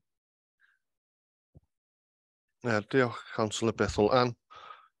generation. Yeah, diolch, Councillor Bithell. And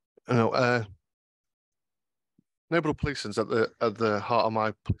you know, neighbourhood policing is at the heart of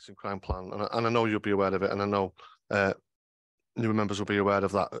my policing crime plan, and I know you'll be aware of it, and I know new members will be aware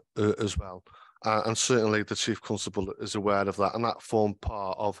of that as well. And certainly the Chief Constable is aware of that, and that formed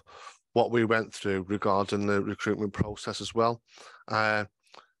part of what we went through regarding the recruitment process as well.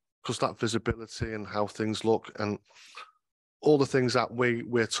 Because that visibility and how things look and all the things that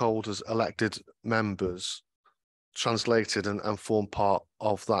we're told as elected members translated and form part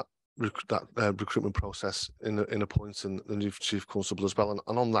of that recruitment process in appointing the new Chief Constable as well.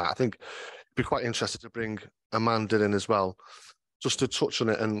 And on that, I think it'd be quite interested to bring Amanda in as well, just to touch on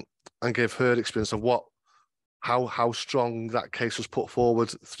it and give her experience of how strong that case was put forward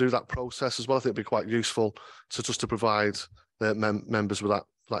through that process as well. I think it'd be quite useful to provide the members with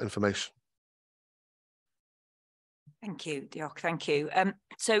that information. Thank you, Diolch. Thank you.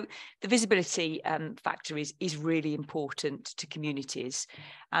 So the visibility factor is really important to communities,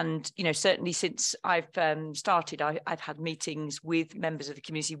 and certainly since I've started, I've had meetings with members of the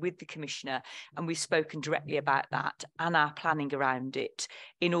community, with the Commissioner, and we've spoken directly about that and our planning around it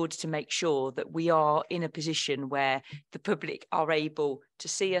in order to make sure that we are in a position where the public are able to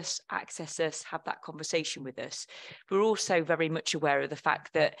see us, access us, have that conversation with us. We're also very much aware of the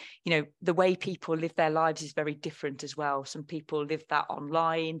fact that, the way people live their lives is very different as well. Some people live that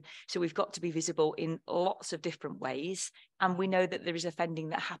online. So we've got to be visible in lots of different ways. And we know that there is offending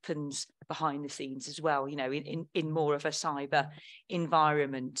that happens behind the scenes as well, in more of a cyber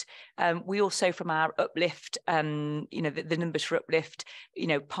environment. We also, from our uplift, the numbers for uplift,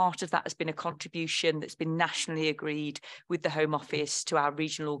 part of that has been a contribution that's been nationally agreed with the Home Office to our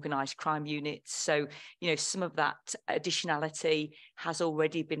regional organised crime units. So, some of that additionality has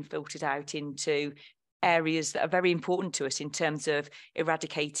already been filtered out into areas that are very important to us in terms of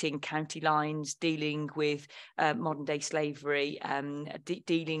eradicating county lines, dealing with modern day slavery,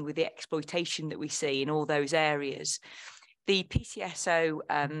 dealing with the exploitation that we see in all those areas. The PCSO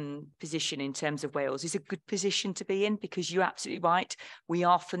position in terms of Wales is a good position to be in, because you're absolutely right. We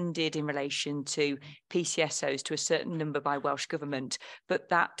are funded in relation to PCSOs to a certain number by Welsh Government, but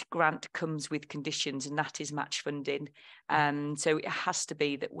that grant comes with conditions, and that is match funding. So it has to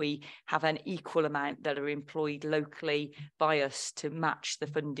be that we have an equal amount that are employed locally by us to match the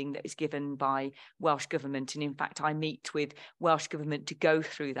funding that is given by Welsh Government. And in fact, I meet with Welsh Government to go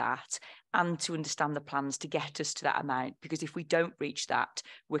through that and to understand the plans to get us to that amount, because if we don't reach that,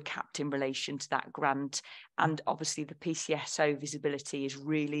 we're capped in relation to that grant. And obviously the PCSO visibility is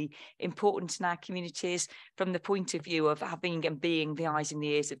really important in our communities from the point of view of having and being the eyes and the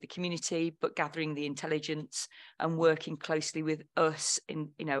ears of the community, but gathering the intelligence and working closely with us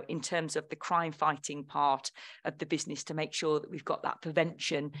in terms of the crime fighting part of the business to make sure that we've got that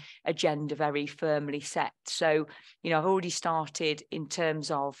prevention agenda very firmly set. So, I've already started in terms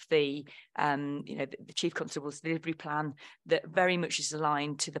of the Chief Constable's delivery plan that very much is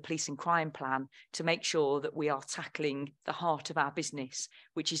aligned to the police and crime plan to make sure that we are tackling the heart of our business,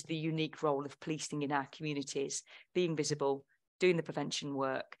 which is the unique role of policing in our communities, being visible, doing the prevention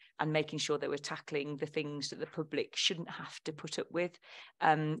work, and making sure that we're tackling the things that the public shouldn't have to put up with.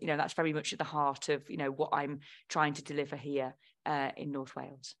 That's very much at the heart of, what I'm trying to deliver here in North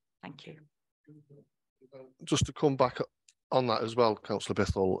Wales. Thank you. Just to come back on that as well, Councillor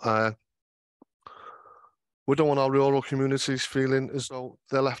Bithell, we don't want our rural communities feeling as though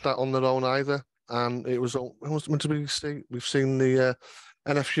they're left out on their own either. And it was meant to be, we've seen the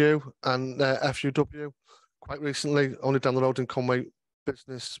NFU and FUW quite recently, only down the road in Conway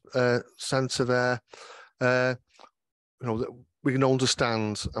Business Centre there. We can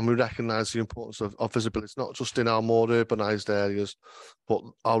understand and we recognise the importance of visibility, not just in our more urbanised areas, but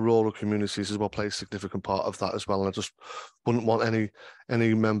our rural communities as well play a significant part of that as well. And I just wouldn't want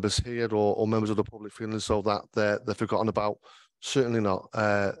any members here or members of the public feeling as though that they're forgotten about. Certainly not.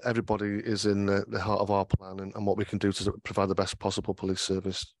 Everybody is in the heart of our plan and what we can do to provide the best possible police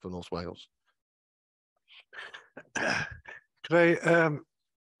service for North Wales. Could I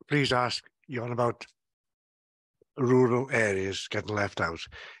please ask you on about rural areas getting left out?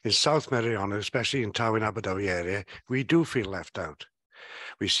 In South Meirion, especially in Tywyn Aberdawe area, we do feel left out.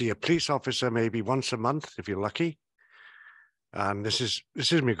 We see a police officer maybe once a month, if you're lucky. And this is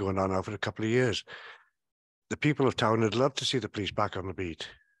me going on now for a couple of years. The people of town would love to see the police back on the beat.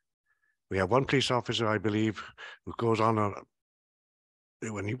 We have one police officer, I believe, who goes on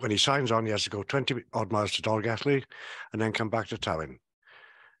when he signs on, he has to go 20 odd miles to Dolgelly and then come back to Tywyn.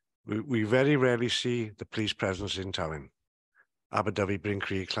 We very rarely see the police presence in Tywyn, Aberdawe, Bryn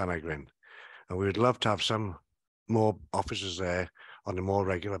Cree, Llanagrin, and we would love to have some more officers there on a more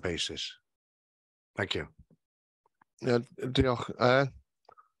regular basis. Thank you. Yeah, Diolch.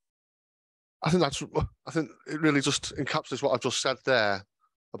 I think it really just encapsulates what I've just said there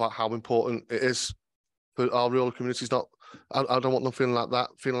about how important it is for our rural communities. I don't want them feeling like that,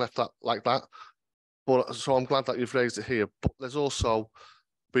 feeling left out like that. But so I'm glad that you've raised it here. But there's also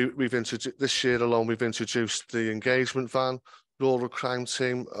we've introduced this year alone. We've introduced the engagement van, rural crime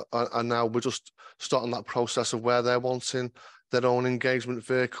team, and now we're just starting that process of where they're wanting their own engagement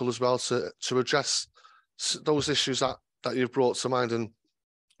vehicle as well to address those issues that you've brought to mind. And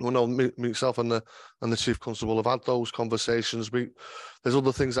myself and the Chief Constable have had those conversations. There's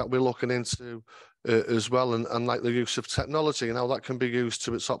other things that we're looking into as well, and like the use of technology and how that can be used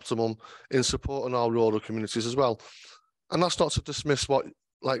to its optimum in supporting our rural communities as well. And that's not to dismiss what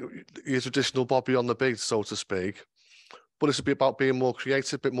like your traditional Bobby on the beat, so to speak, but it's a bit about being more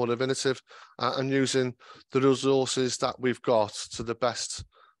creative, a bit more innovative, and using the resources that we've got to the best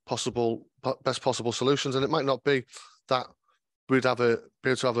possible solutions. And it might not be that we'd be able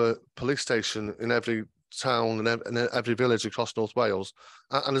to have a police station in every town and in every village across North Wales.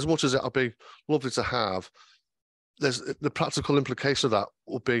 And as much as it would be lovely to have, there's the practical implication of that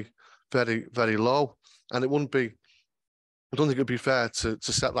would be very, very low. And it wouldn't be, I don't think it'd be fair to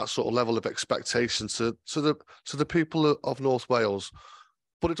set that sort of level of expectation to the people of North Wales.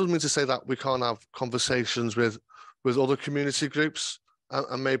 But it doesn't mean to say that we can't have conversations with other community groups,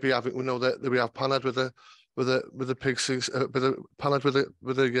 and maybe having, we know that we have Paned with the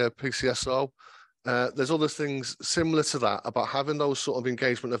PCSO. There's other things similar to that about having those sort of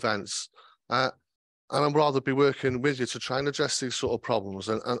engagement events, and I'd rather be working with you to try and address these sort of problems.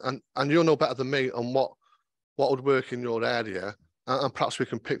 And you'll know better than me on what would work in your area, and perhaps we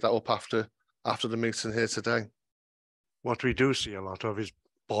can pick that up after the meeting here today. What we do see a lot of is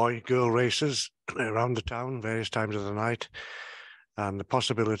boy-girl races around the town, various times of the night, and the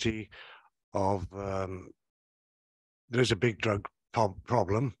possibility of there's a big drug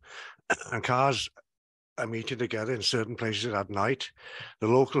problem, and cars are meeting together in certain places at night. The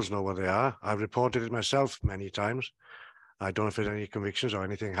locals know where they are. I've reported it myself many times. I don't know if there's any convictions or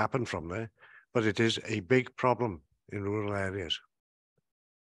anything happened from there, but it is a big problem in rural areas.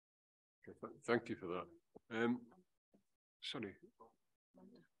 Thank you for that. Sorry.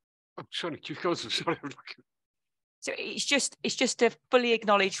 I'm sorry, Chief Counsel, sorry. So it's just to fully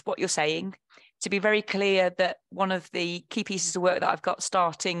acknowledge what you're saying, to be very clear that one of the key pieces of work that I've got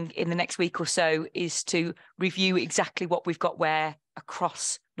starting in the next week or so is to review exactly what we've got where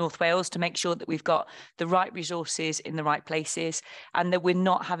across North Wales, to make sure that we've got the right resources in the right places, and that we're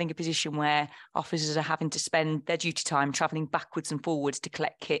not having a position where officers are having to spend their duty time travelling backwards and forwards to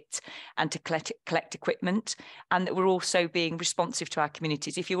collect kit and to collect equipment, and that we're also being responsive to our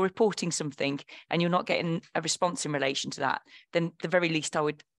communities. If you're reporting something and you're not getting a response in relation to that, then the very least I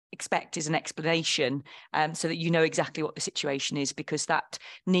would expect is an explanation, so that you know exactly what the situation is, because that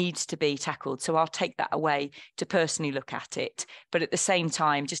needs to be tackled. So I'll take that away to personally look at it, but at the same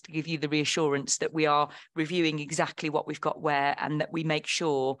time, just to give you the reassurance that we are reviewing exactly what we've got where, and that we make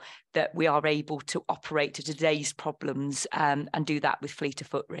sure that we are able to operate to today's problems, and do that with fleet of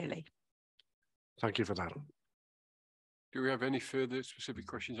foot, really. Thank you for that. Do we have any further specific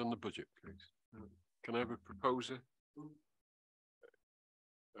questions on the budget, please? Can I have a proposer?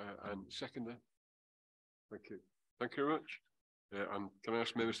 And seconder? Thank you. Thank you very much. And can I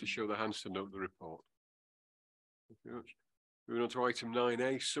ask members to show their hands to note the report? Thank you very much. Moving on to item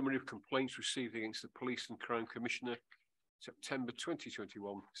 9A, summary of complaints received against the Police and Crime Commissioner, September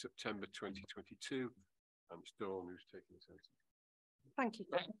 2021, September 2022. And it's Dawn who's taking this out. Thank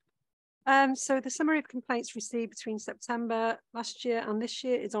you. So the summary of complaints received between September last year and this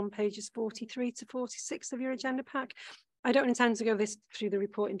year is on pages 43 to 46 of your agenda pack. I don't intend to go through the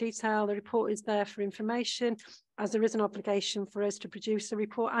report in detail. The report is there for information, as there is an obligation for us to produce a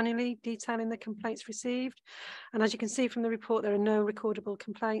report annually detailing the complaints received. And as you can see from the report, there are no recordable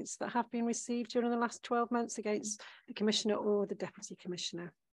complaints that have been received during the last 12 months against the Commissioner or the Deputy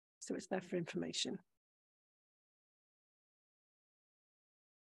Commissioner. So it's there for information.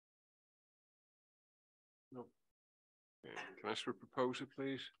 No. Can I ask for a proposer,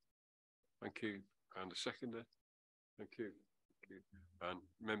 please? Thank you. And a seconder? Thank you. Thank you. And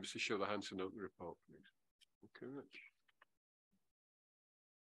members to show their hands to note the report, please. Thank you very much.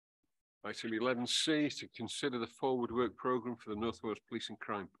 Item 11C is to consider the forward work programme for the North Wales Police and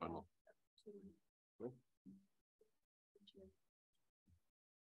Crime Panel.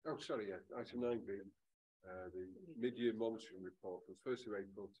 Oh, sorry, yeah. Item 9B, the mid-year monitoring report from 1st of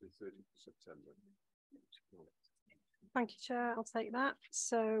April to 30th of September. Thank you, Chair. I'll take that.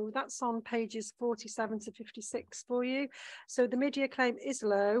 So that's on pages 47 to 56 for you. So the mid-year claim is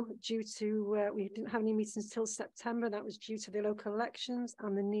low due to, we didn't have any meetings till September. That was due to the local elections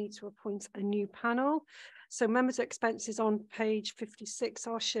and the need to appoint a new panel. So members' expenses on page 56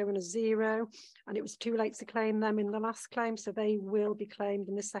 are showing a 0, and it was too late to claim them in the last claim. So they will be claimed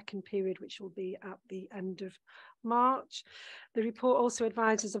in the second period, which will be at the end of March. The report also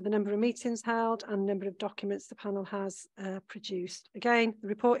advises of the number of meetings held and number of documents the panel has produced. Again, the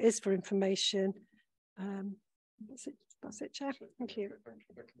report is for information. That's it, Chair. Thank you.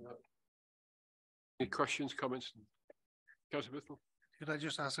 Any questions, comments? Councillor Bithell? Could I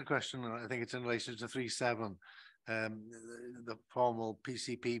just ask a question? I think it's in relation to 3.7. The formal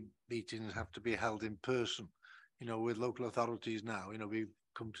PCP meetings have to be held in person. You know, with local authorities now, you know, we've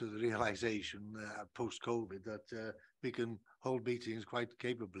come to the realisation post-COVID that we can hold meetings quite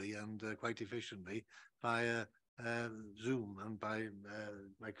capably and quite efficiently via Zoom and by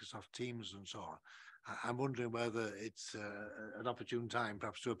Microsoft Teams and so on. I'm wondering whether it's an opportune time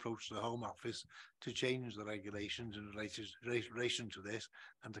perhaps to approach the Home Office to change the regulations in relation to this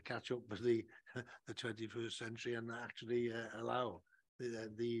and to catch up with the 21st century and actually allow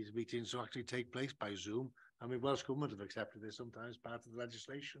these meetings to actually take place by Zoom. I mean, Welsh Government have accepted this sometimes part of the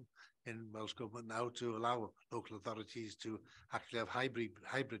legislation in Welsh Government now to allow local authorities to actually have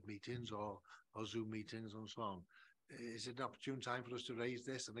hybrid meetings or Zoom meetings and so on. Is it an opportune time for us to raise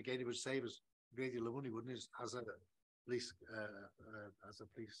this? And again, it would save us a great deal of money, wouldn't it, as a police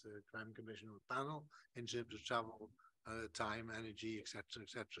crime commission panel in terms of travel, time, energy, etc.,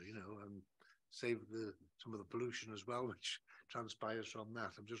 you know, and save some of the pollution as well, which transpires from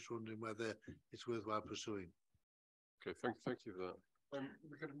that. I'm just wondering whether it's worthwhile pursuing. Okay, thank you for that.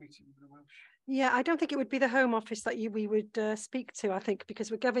 We've got a meeting with the Welsh. Yeah, I don't think it would be the Home Office that we would speak to, I think, because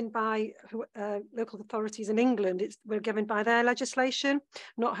we're governed by local authorities in England. We're governed by their legislation,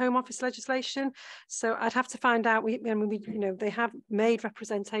 not Home Office legislation. So I'd have to find out. They have made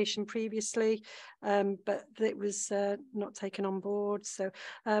representation previously, but it was not taken on board. So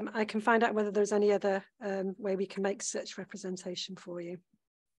I can find out whether there's any other way we can make such representation for you.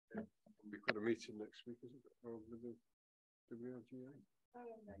 We've got a meeting next week, isn't it? Or with the WLGA?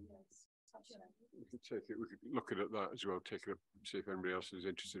 We could take it. We could look at that as well. Take it up, see if anybody else is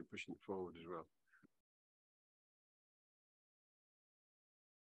interested in pushing it forward as well.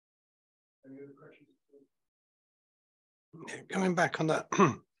 Any other questions? Coming back on that,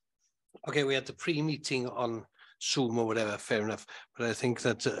 okay, we had the pre-meeting on Zoom or whatever, fair enough. But I think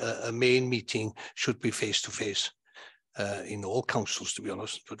that a main meeting should be face-to-face in all councils, to be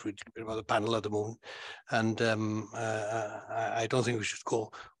honest, but we're about the panel at the moment. And I don't think we should go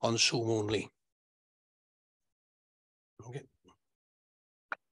on Zoom only. Okay.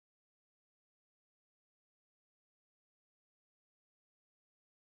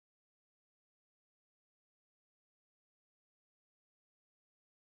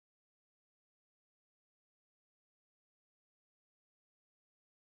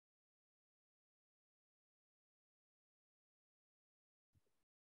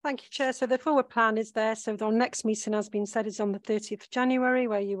 Thank you, Chair. So the forward plan is there. So our next meeting, has been said, is on the 30th of January,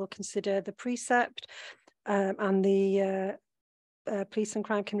 where you will consider the precept and the Police and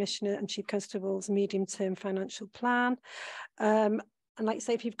Crime Commissioner and Chief Constable's medium-term financial plan. And like I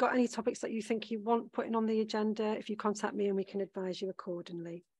say, if you've got any topics that you think you want putting on the agenda, if you contact me and we can advise you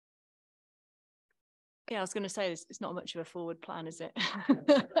accordingly. Yeah, I was going to say it's not much of a forward plan, is it?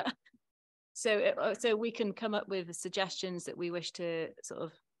 So we can come up with suggestions that we wish to sort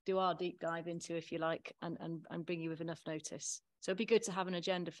of do our deep dive into, if you like, and bring you with enough notice. So it'd be good to have an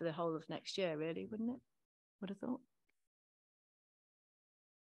agenda for the whole of next year, really, wouldn't it? Would have thought.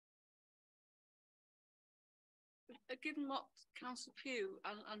 Given what Councillor Pugh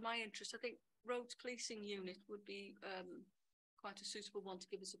and my interest, I think Roads Policing Unit would be quite a suitable one to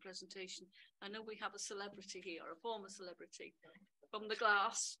give us a presentation. I know we have a celebrity here, a former celebrity from the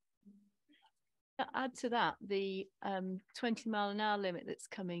glass. Add to that the 20-mile-an-hour limit that's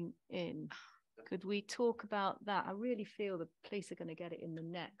coming in. Could we talk about that? I really feel the police are going to get it in the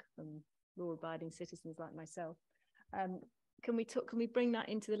neck from law-abiding citizens like myself. Can we bring that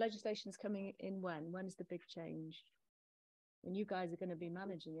into the legislation's coming in when? When's the big change? And you guys are going to be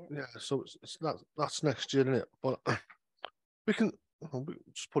managing it. Yeah, so that's next year, isn't it? But we can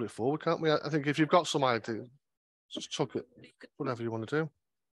just put it forward, can't we? I think if you've got some idea, just chuck it, whatever you want to do.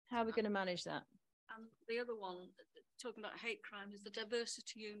 How are we going to manage that? And the other one, talking about hate crime, is the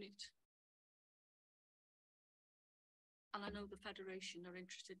diversity unit. And I know the Federation are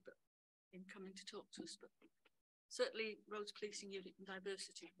interested in coming to talk to us, but certainly Roads Policing Unit and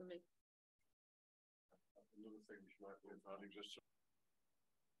diversity for me. Another thing which might be advantage just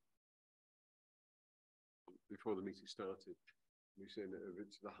before the meeting started, we were saying that if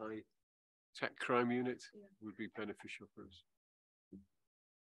it's the high tech crime unit would be beneficial for us.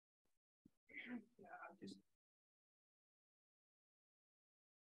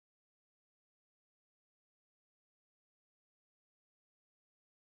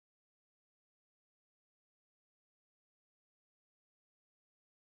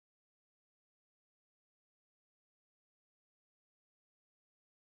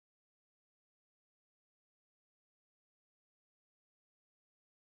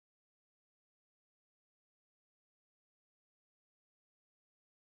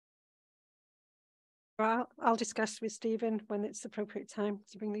 I'll discuss with Stephen when it's the appropriate time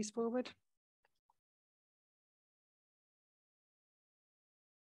to bring these forward.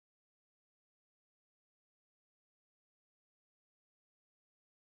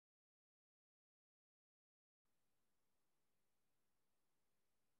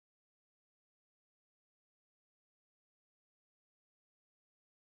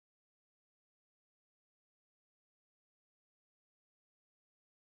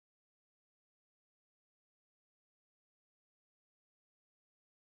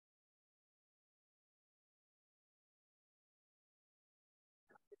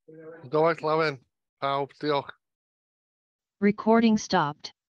 Doedd Lawen, pawb, diolch. Recording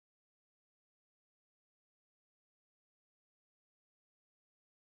stopped.